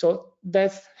 So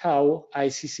that's how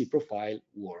ICC profile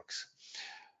works.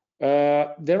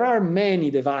 There are many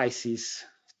devices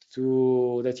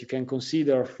that you can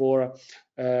consider for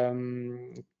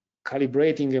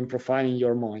calibrating and profiling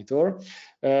your monitor.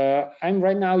 I'm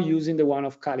right now using the one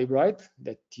of Calibrite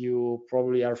that you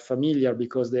probably are familiar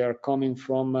because they are coming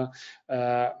from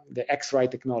the X-ray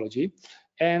technology.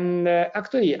 And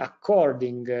actually,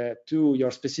 according to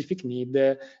your specific need,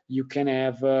 you can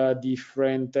have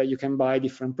you can buy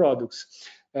different products.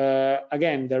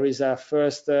 Again, there is a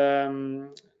first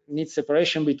need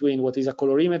separation between what is a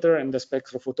colorimeter and a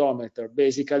spectrophotometer.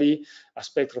 Basically, a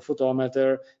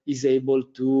spectrophotometer is able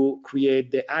to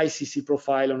create the ICC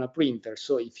profile on a printer.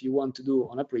 So if you want to do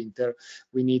on a printer,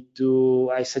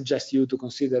 I suggest you to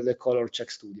consider the Color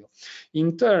Check Studio.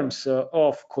 In terms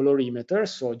of colorimeter,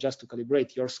 so just to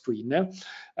calibrate your screen,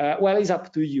 well, it's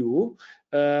up to you.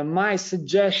 My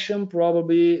suggestion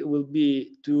probably will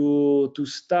be to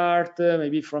start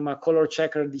maybe from a Color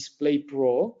Checker Display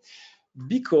Pro,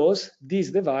 because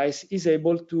this device is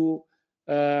able to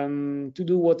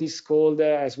do what is called,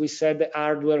 as we said,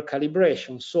 hardware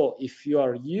calibration. So if you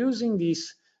are using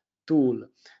this tool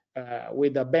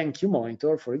with a BenQ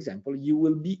monitor, for example, you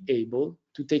will be able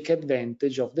to take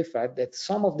advantage of the fact that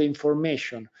some of the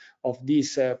information of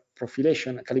this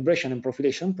calibration and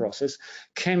profilation process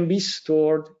can be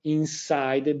stored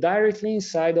directly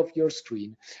inside of your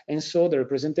screen. And so the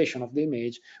representation of the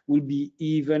image will be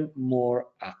even more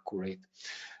accurate.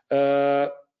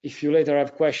 If you later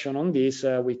have questions on this,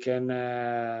 we can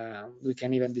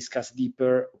even discuss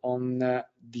deeper on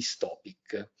this topic.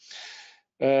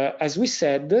 As we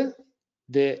said,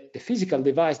 the physical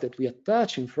device that we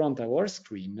attach in front of our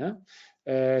screen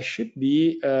should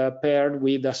be paired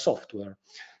with a software.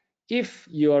 If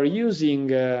you are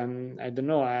using, I don't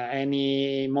know,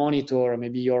 any monitor,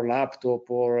 maybe your laptop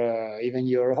or even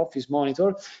your office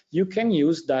monitor, you can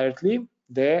use directly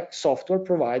the software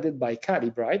provided by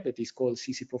Calibrite that is called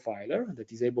CC Profiler,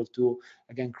 that is able to,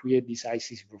 again, create this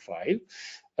ICC profile.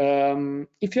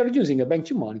 If you're using a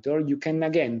BenQ monitor, you can,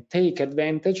 again, take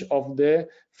advantage of the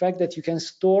fact that you can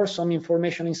store some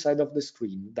information inside of the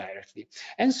screen directly.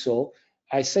 And so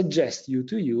I suggest you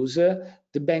to use the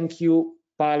BenQ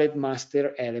Palette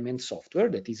Master Element software.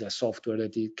 That is a software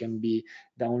that it can be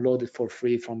downloaded for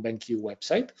free from BenQ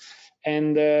website.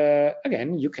 And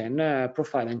again, you can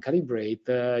profile and calibrate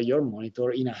your monitor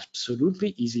in an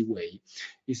absolutely easy way.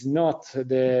 It's not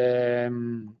the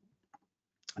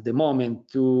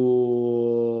moment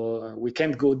we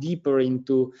can't go deeper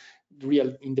into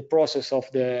the process of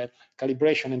the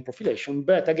calibration and profilation,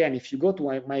 but again, if you go to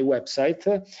my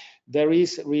website, there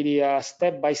is really a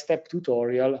step-by-step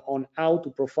tutorial on how to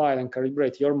profile and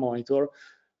calibrate your monitor.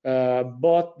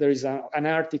 But there is an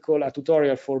article, a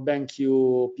tutorial for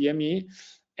BenQ PME,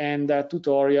 and a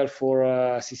tutorial for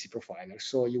CC Profiler.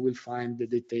 So you will find the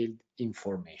detailed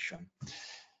information.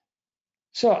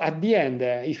 So at the end,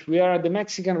 if we are at the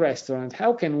Mexican restaurant,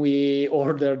 how can we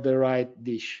order the right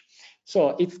dish?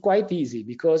 So it's quite easy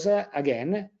because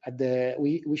again,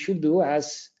 we should do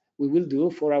as we will do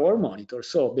for our monitor.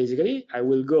 So basically, I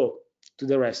will go to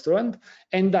the restaurant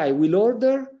and I will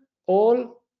order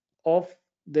all of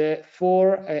the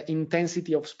 4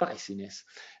 intensity of spiciness,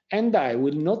 and I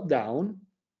will note down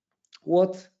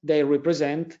what they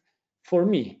represent for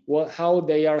me, how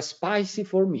they are spicy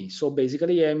for me. So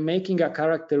basically, I'm making a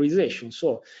characterization.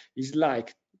 So it's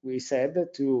like we said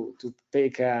to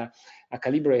take a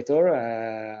calibrator,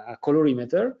 a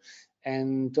colorimeter,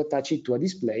 and to attach it to a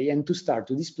display and to start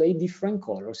to display different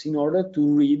colors in order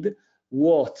to read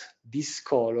what this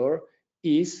color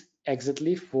is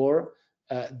exactly for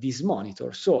this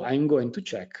monitor. So I'm going to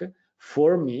check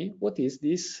for me what is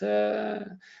this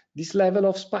this level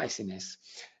of spiciness.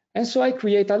 And so I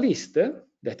create a list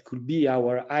that could be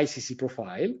our ICC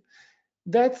profile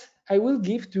that I will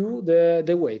give to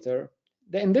the waiter.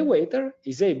 Then the waiter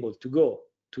is able to go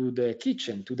to the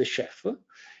kitchen, to the chef,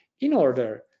 in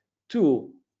order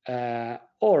to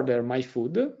order my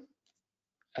food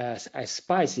as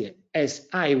spicy as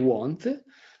I want,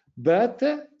 but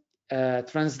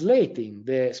translating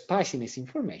the spiciness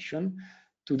information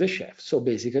to the chef. So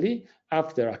basically,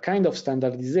 after a kind of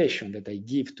standardization that I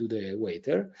give to the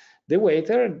waiter,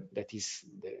 that is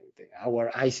our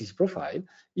ICC profile,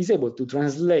 is able to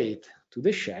translate to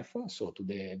the chef, so to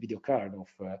the video card of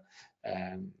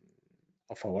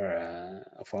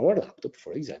our laptop,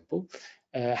 for example,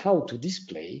 how to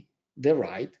display the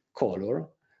right color,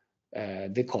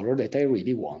 the color that I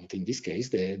really want. In this case,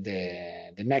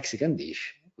 the Mexican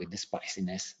dish with the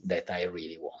spiciness that I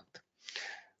really want.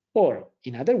 Or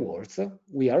in other words,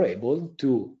 we are able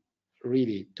to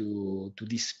really to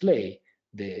display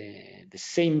the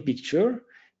same picture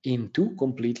in 2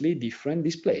 completely different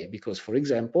displays. Because, for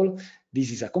example,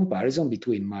 this is a comparison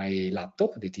between my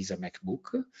laptop, that is a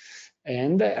MacBook,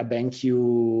 and a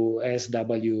BenQ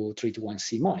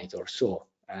SW321C monitor. So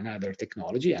another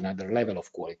technology, another level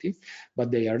of quality, but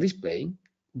they are displaying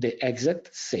the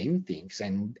exact same things,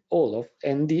 and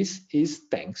this is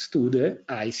thanks to the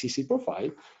ICC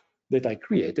profile that I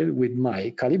created with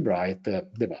my Calibrite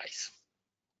device.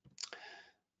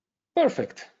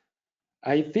 Perfect.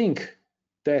 I think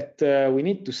that we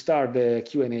need to start the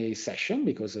Q&A session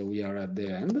because we are at the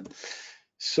end.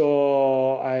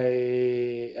 So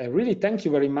I really thank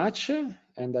you very much,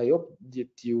 and I hope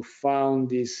that you found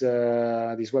this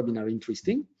this webinar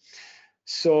interesting.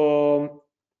 So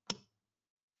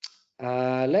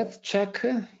let's check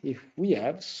if we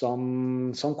have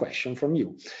some question from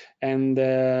you. And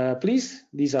please,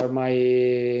 these are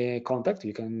my contacts.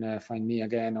 You can find me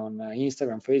again on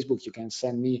Instagram, Facebook. You can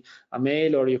send me a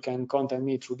mail, or you can contact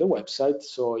me through the website.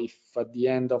 So if at the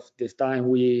end of the time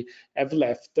we have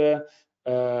left,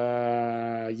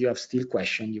 you have still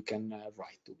question, you can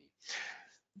write to me.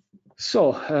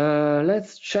 So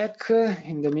let's check.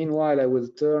 In the meanwhile, I will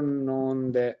turn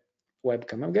on the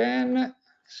webcam again.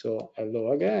 So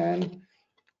hello again.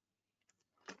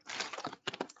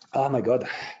 Oh my God,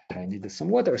 I needed some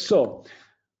water. So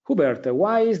Hubert,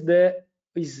 why is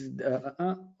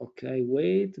okay,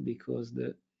 wait, because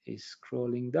the is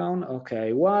scrolling down.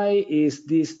 Okay, why is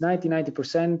this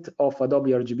 90% of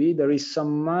Adobe RGB? There is so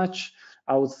much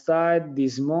outside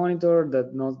this monitor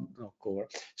that not cover.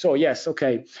 So yes,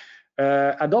 okay.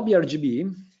 Adobe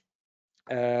RGB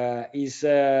is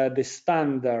the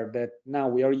standard that now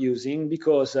we are using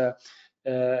because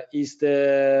is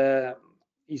the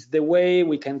way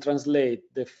we can translate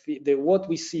what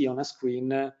we see on a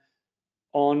screen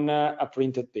on a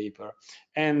printed paper.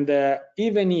 And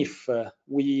even if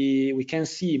we can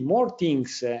see more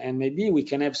things, and maybe we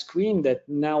can have screens that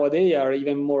nowadays are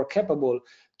even more capable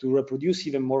to reproduce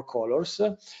even more colors.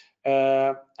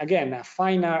 Again,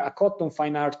 a cotton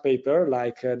fine art paper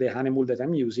like the Hanemul that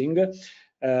I'm using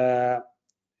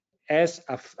has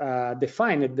a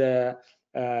defined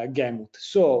gamut.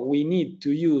 So we need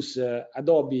to use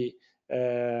Adobe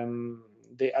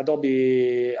the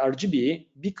Adobe RGB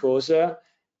because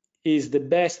is the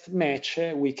best match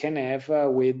we can have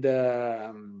with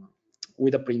a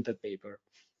printed paper.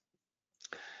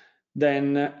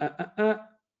 Then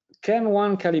can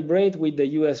one calibrate with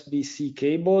the USB-C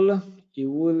cable? It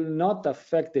will not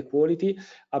affect the quality.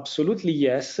 Absolutely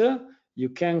yes. You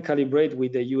can calibrate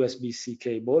with the USB-C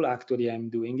cable. Actually, I'm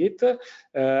doing it.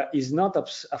 It's not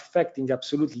affecting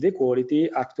absolutely the quality.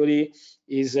 Actually,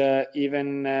 is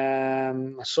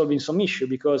even solving some issue,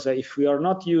 because if we are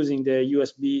not using the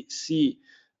USB-C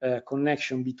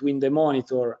connection between the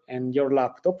monitor and your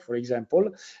laptop, for example,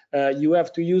 you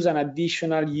have to use an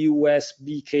additional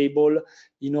USB cable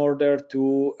in order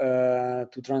to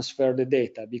transfer the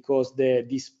data, because the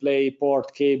display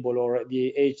port cable or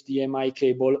the HDMI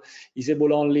cable is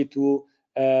able only to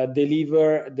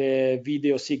deliver the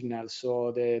video signal,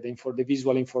 so the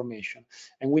visual information,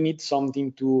 and we need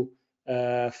something to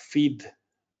feed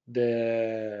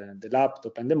the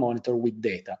laptop and the monitor with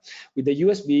data. With the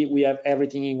USB, we have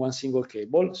everything in one single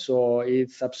cable, so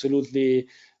it's absolutely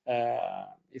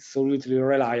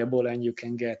reliable, and you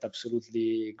can get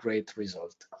absolutely great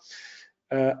result.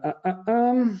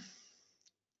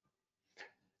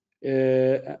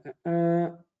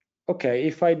 Okay,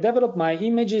 if I develop my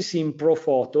images in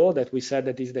ProPhoto, that we said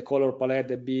that is the color palette,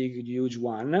 the big, huge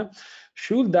one,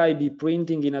 should I be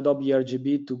printing in Adobe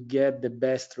RGB to get the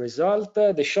best result?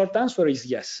 The short answer is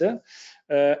yes.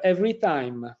 Every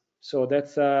time, so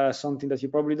that's something that you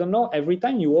probably don't know, every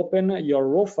time you open your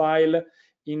raw file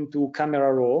into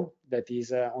Camera Raw, that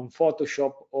is on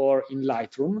Photoshop or in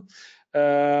Lightroom,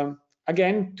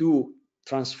 again, to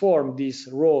transform this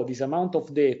raw, this amount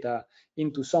of data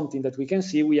into something that we can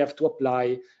see, we have to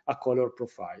apply a color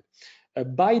profile.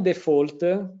 By default,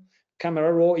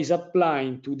 Camera Raw is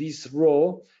applying to this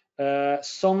raw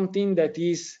something that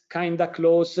is kind of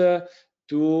close to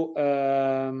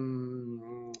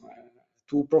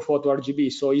ProPhoto RGB,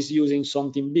 so it's using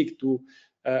something big to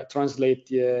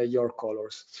translate your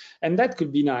colors, and that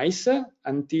could be nice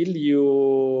until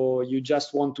you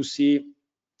just want to see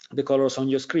the colors on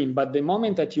your screen. But the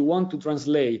moment that you want to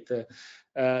translate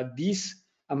this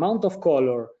amount of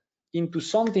color into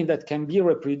something that can be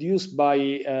reproduced by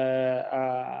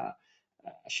a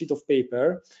sheet of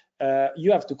paper,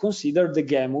 you have to consider the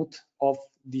gamut of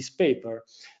this paper,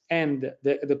 and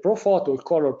the ProPhoto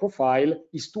color profile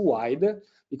is too wide,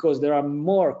 because there are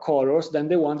more colors than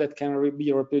the one that can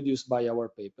be reproduced by our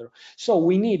paper. So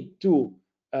we need to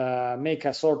make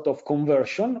a sort of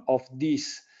conversion of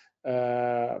this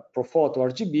ProPhoto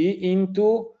RGB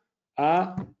into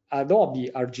Adobe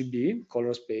RGB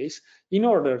color space, in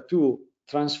order to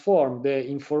transform the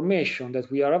information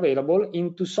that we are available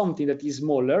into something that is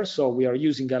smaller. So we are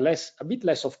using a bit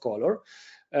less of color,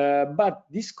 but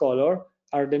this color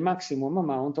are the maximum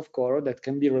amount of color that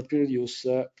can be reproduced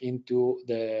into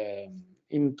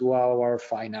our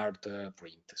fine art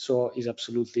print. So it's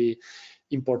absolutely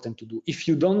important to do. If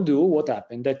you don't do, what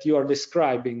happened? That you are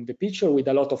describing the picture with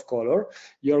a lot of color,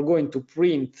 you're going to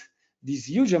print this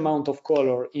huge amount of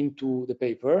color into the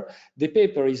paper. The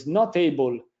paper is not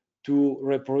able to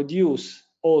reproduce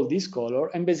all this color,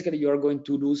 and basically you are going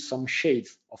to lose some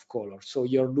shades of color. So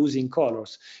you're losing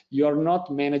colors. You're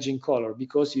not managing color,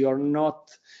 because you're going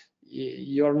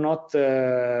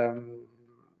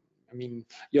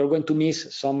to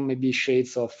miss some maybe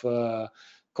shades of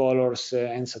colors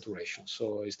and saturation.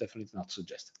 So it's definitely not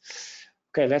suggested.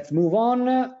 Okay, let's move on.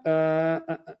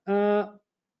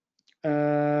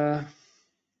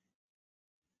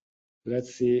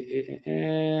 Let's see.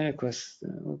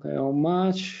 Okay, how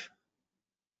much?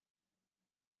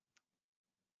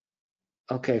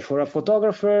 Okay, for a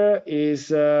photographer is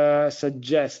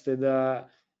suggested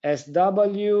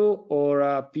SW or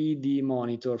a PD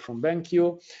monitor from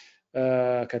BenQ.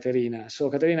 Caterina. So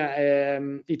Caterina,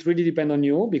 it really depends on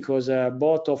you, because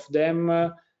both of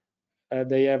them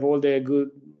they have all the good.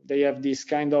 They have this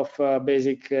kind of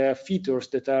basic features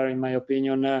that are, in my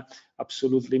opinion,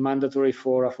 absolutely mandatory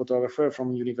for a photographer,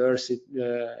 from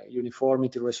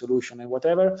uniformity, resolution, and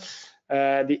whatever.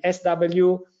 The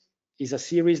SW is a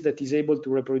series that is able to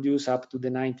reproduce up to the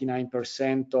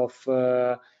 99% of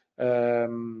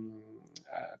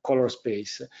color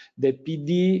space. The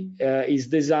PD is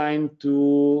designed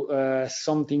to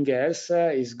something else,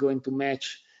 is going to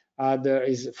match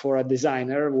is for a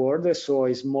designer world, so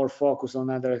is more focused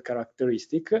on other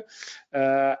characteristic.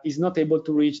 Is not able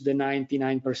to reach the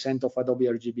 99% of Adobe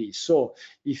RGB. So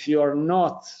if you are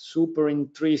not super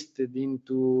interested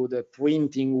into the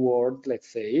printing world, let's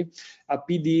say, a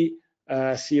PD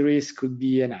series could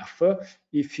be enough.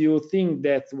 If you think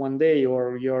that one day,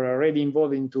 or you're already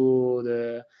involved into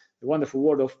the wonderful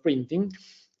world of printing,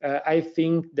 I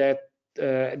think that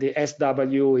the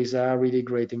SW is a really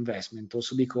great investment,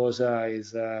 also because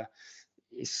the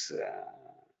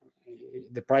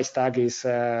price tag is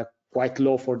quite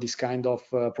low for this kind of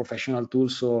professional tool,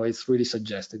 so it's really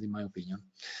suggested, in my opinion.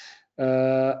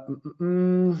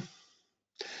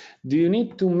 Do you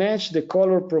need to match the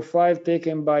color profile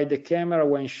taken by the camera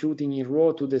when shooting in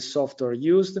RAW to the software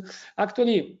used?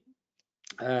 Actually,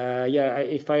 yeah,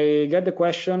 if I get the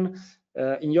question,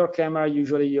 in your camera,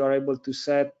 usually you are able to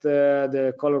set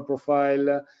the color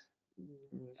profile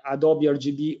Adobe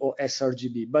RGB or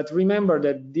sRGB. But remember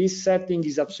that this setting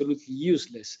is absolutely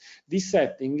useless. This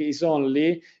setting is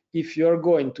only if you're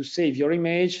going to save your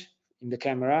image in the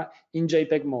camera in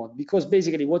JPEG mode, because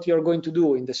basically what you're going to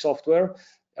do in the software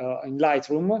in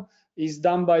Lightroom is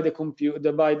done by the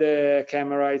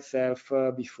camera itself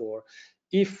before.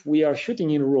 If we are shooting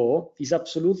in RAW, it's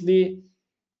absolutely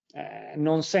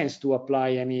nonsense to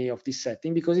apply any of this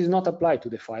setting, because it's not applied to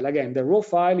the file. Again, the raw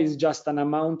file is just an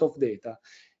amount of data.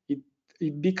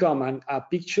 It becomes a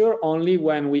picture only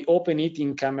when we open it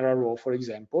in Camera Raw, for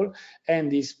example,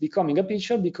 and it's becoming a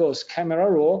picture because Camera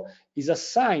Raw is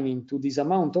assigning to this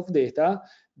amount of data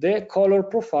the color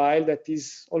profile that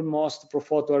is almost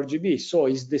ProPhoto RGB. So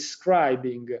it's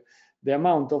describing the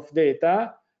amount of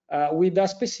data with a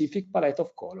specific palette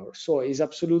of colors. So it's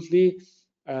absolutely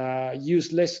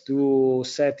useless to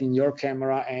set in your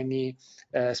camera any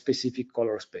specific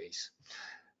color space.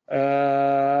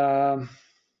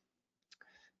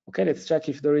 Okay, let's check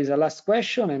if there is a last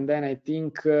question, and then I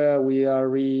think we are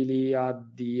really at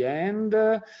the end.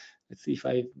 Let's see if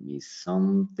I missed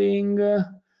something.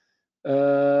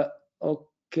 Okay,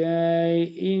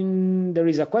 there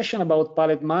is a question about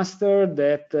Palette Master,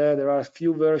 that there are a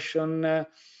few versions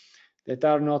that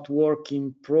are not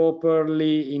working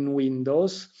properly in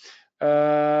Windows.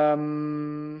 Well,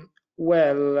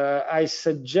 I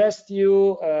suggest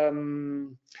you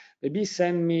maybe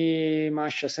send me,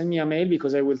 Masha, send me a mail,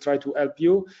 because I will try to help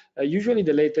you. Usually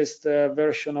the latest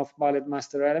version of Palette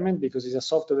Master Element, because it's a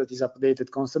software that is updated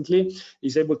constantly,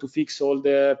 is able to fix all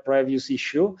the previous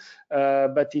issue.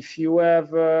 But if you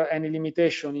have any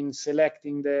limitation in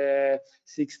selecting the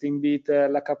 16-bit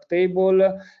lookup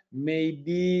table,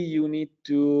 maybe you need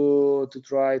to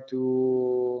try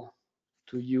to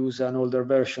use an older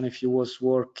version if you was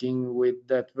working with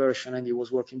that version and it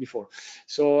was working before.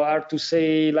 So hard to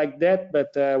say like that,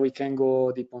 but we can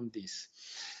go deep on this.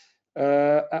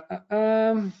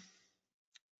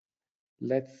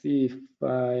 Let's see if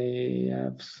I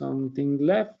have something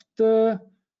left.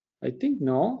 I think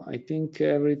no, I think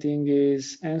everything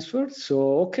is answered.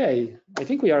 So, okay, I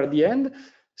think we are at the end.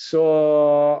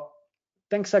 So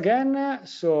thanks again.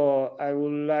 So I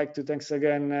would like to thanks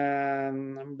again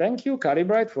BenQ,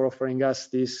 Calibrite, for offering us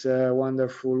this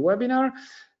wonderful webinar,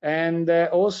 and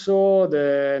also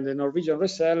the Norwegian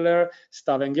reseller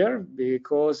Stavanger,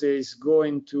 because it's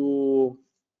going to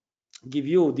give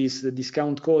you this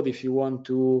discount code if you want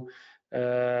to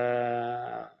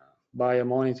buy a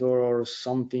monitor or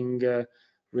something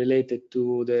related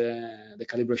to the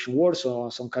calibration world, so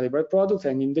some Calibrite product,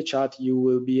 and in the chat you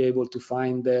will be able to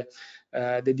find the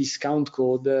discount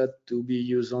code to be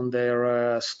used on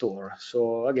their store.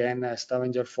 So again,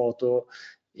 Stavanger Photo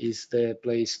is the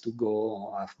place to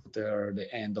go after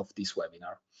the end of this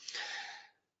webinar.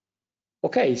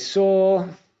 Okay, so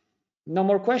no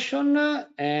more question,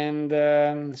 and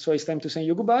so it's time to say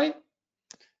you goodbye.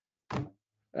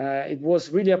 It was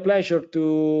really a pleasure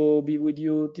to be with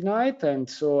you tonight, and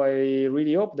so I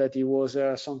really hope that it was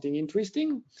something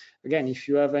interesting. Again, if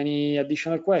you have any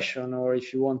additional question, or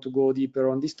if you want to go deeper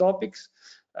on these topics,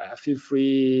 feel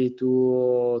free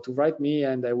to write me,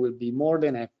 and I will be more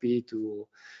than happy to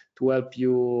help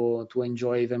you to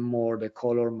enjoy even more the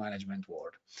color management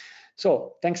world.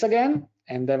 So thanks again,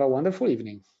 and have a wonderful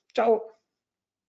evening. Ciao.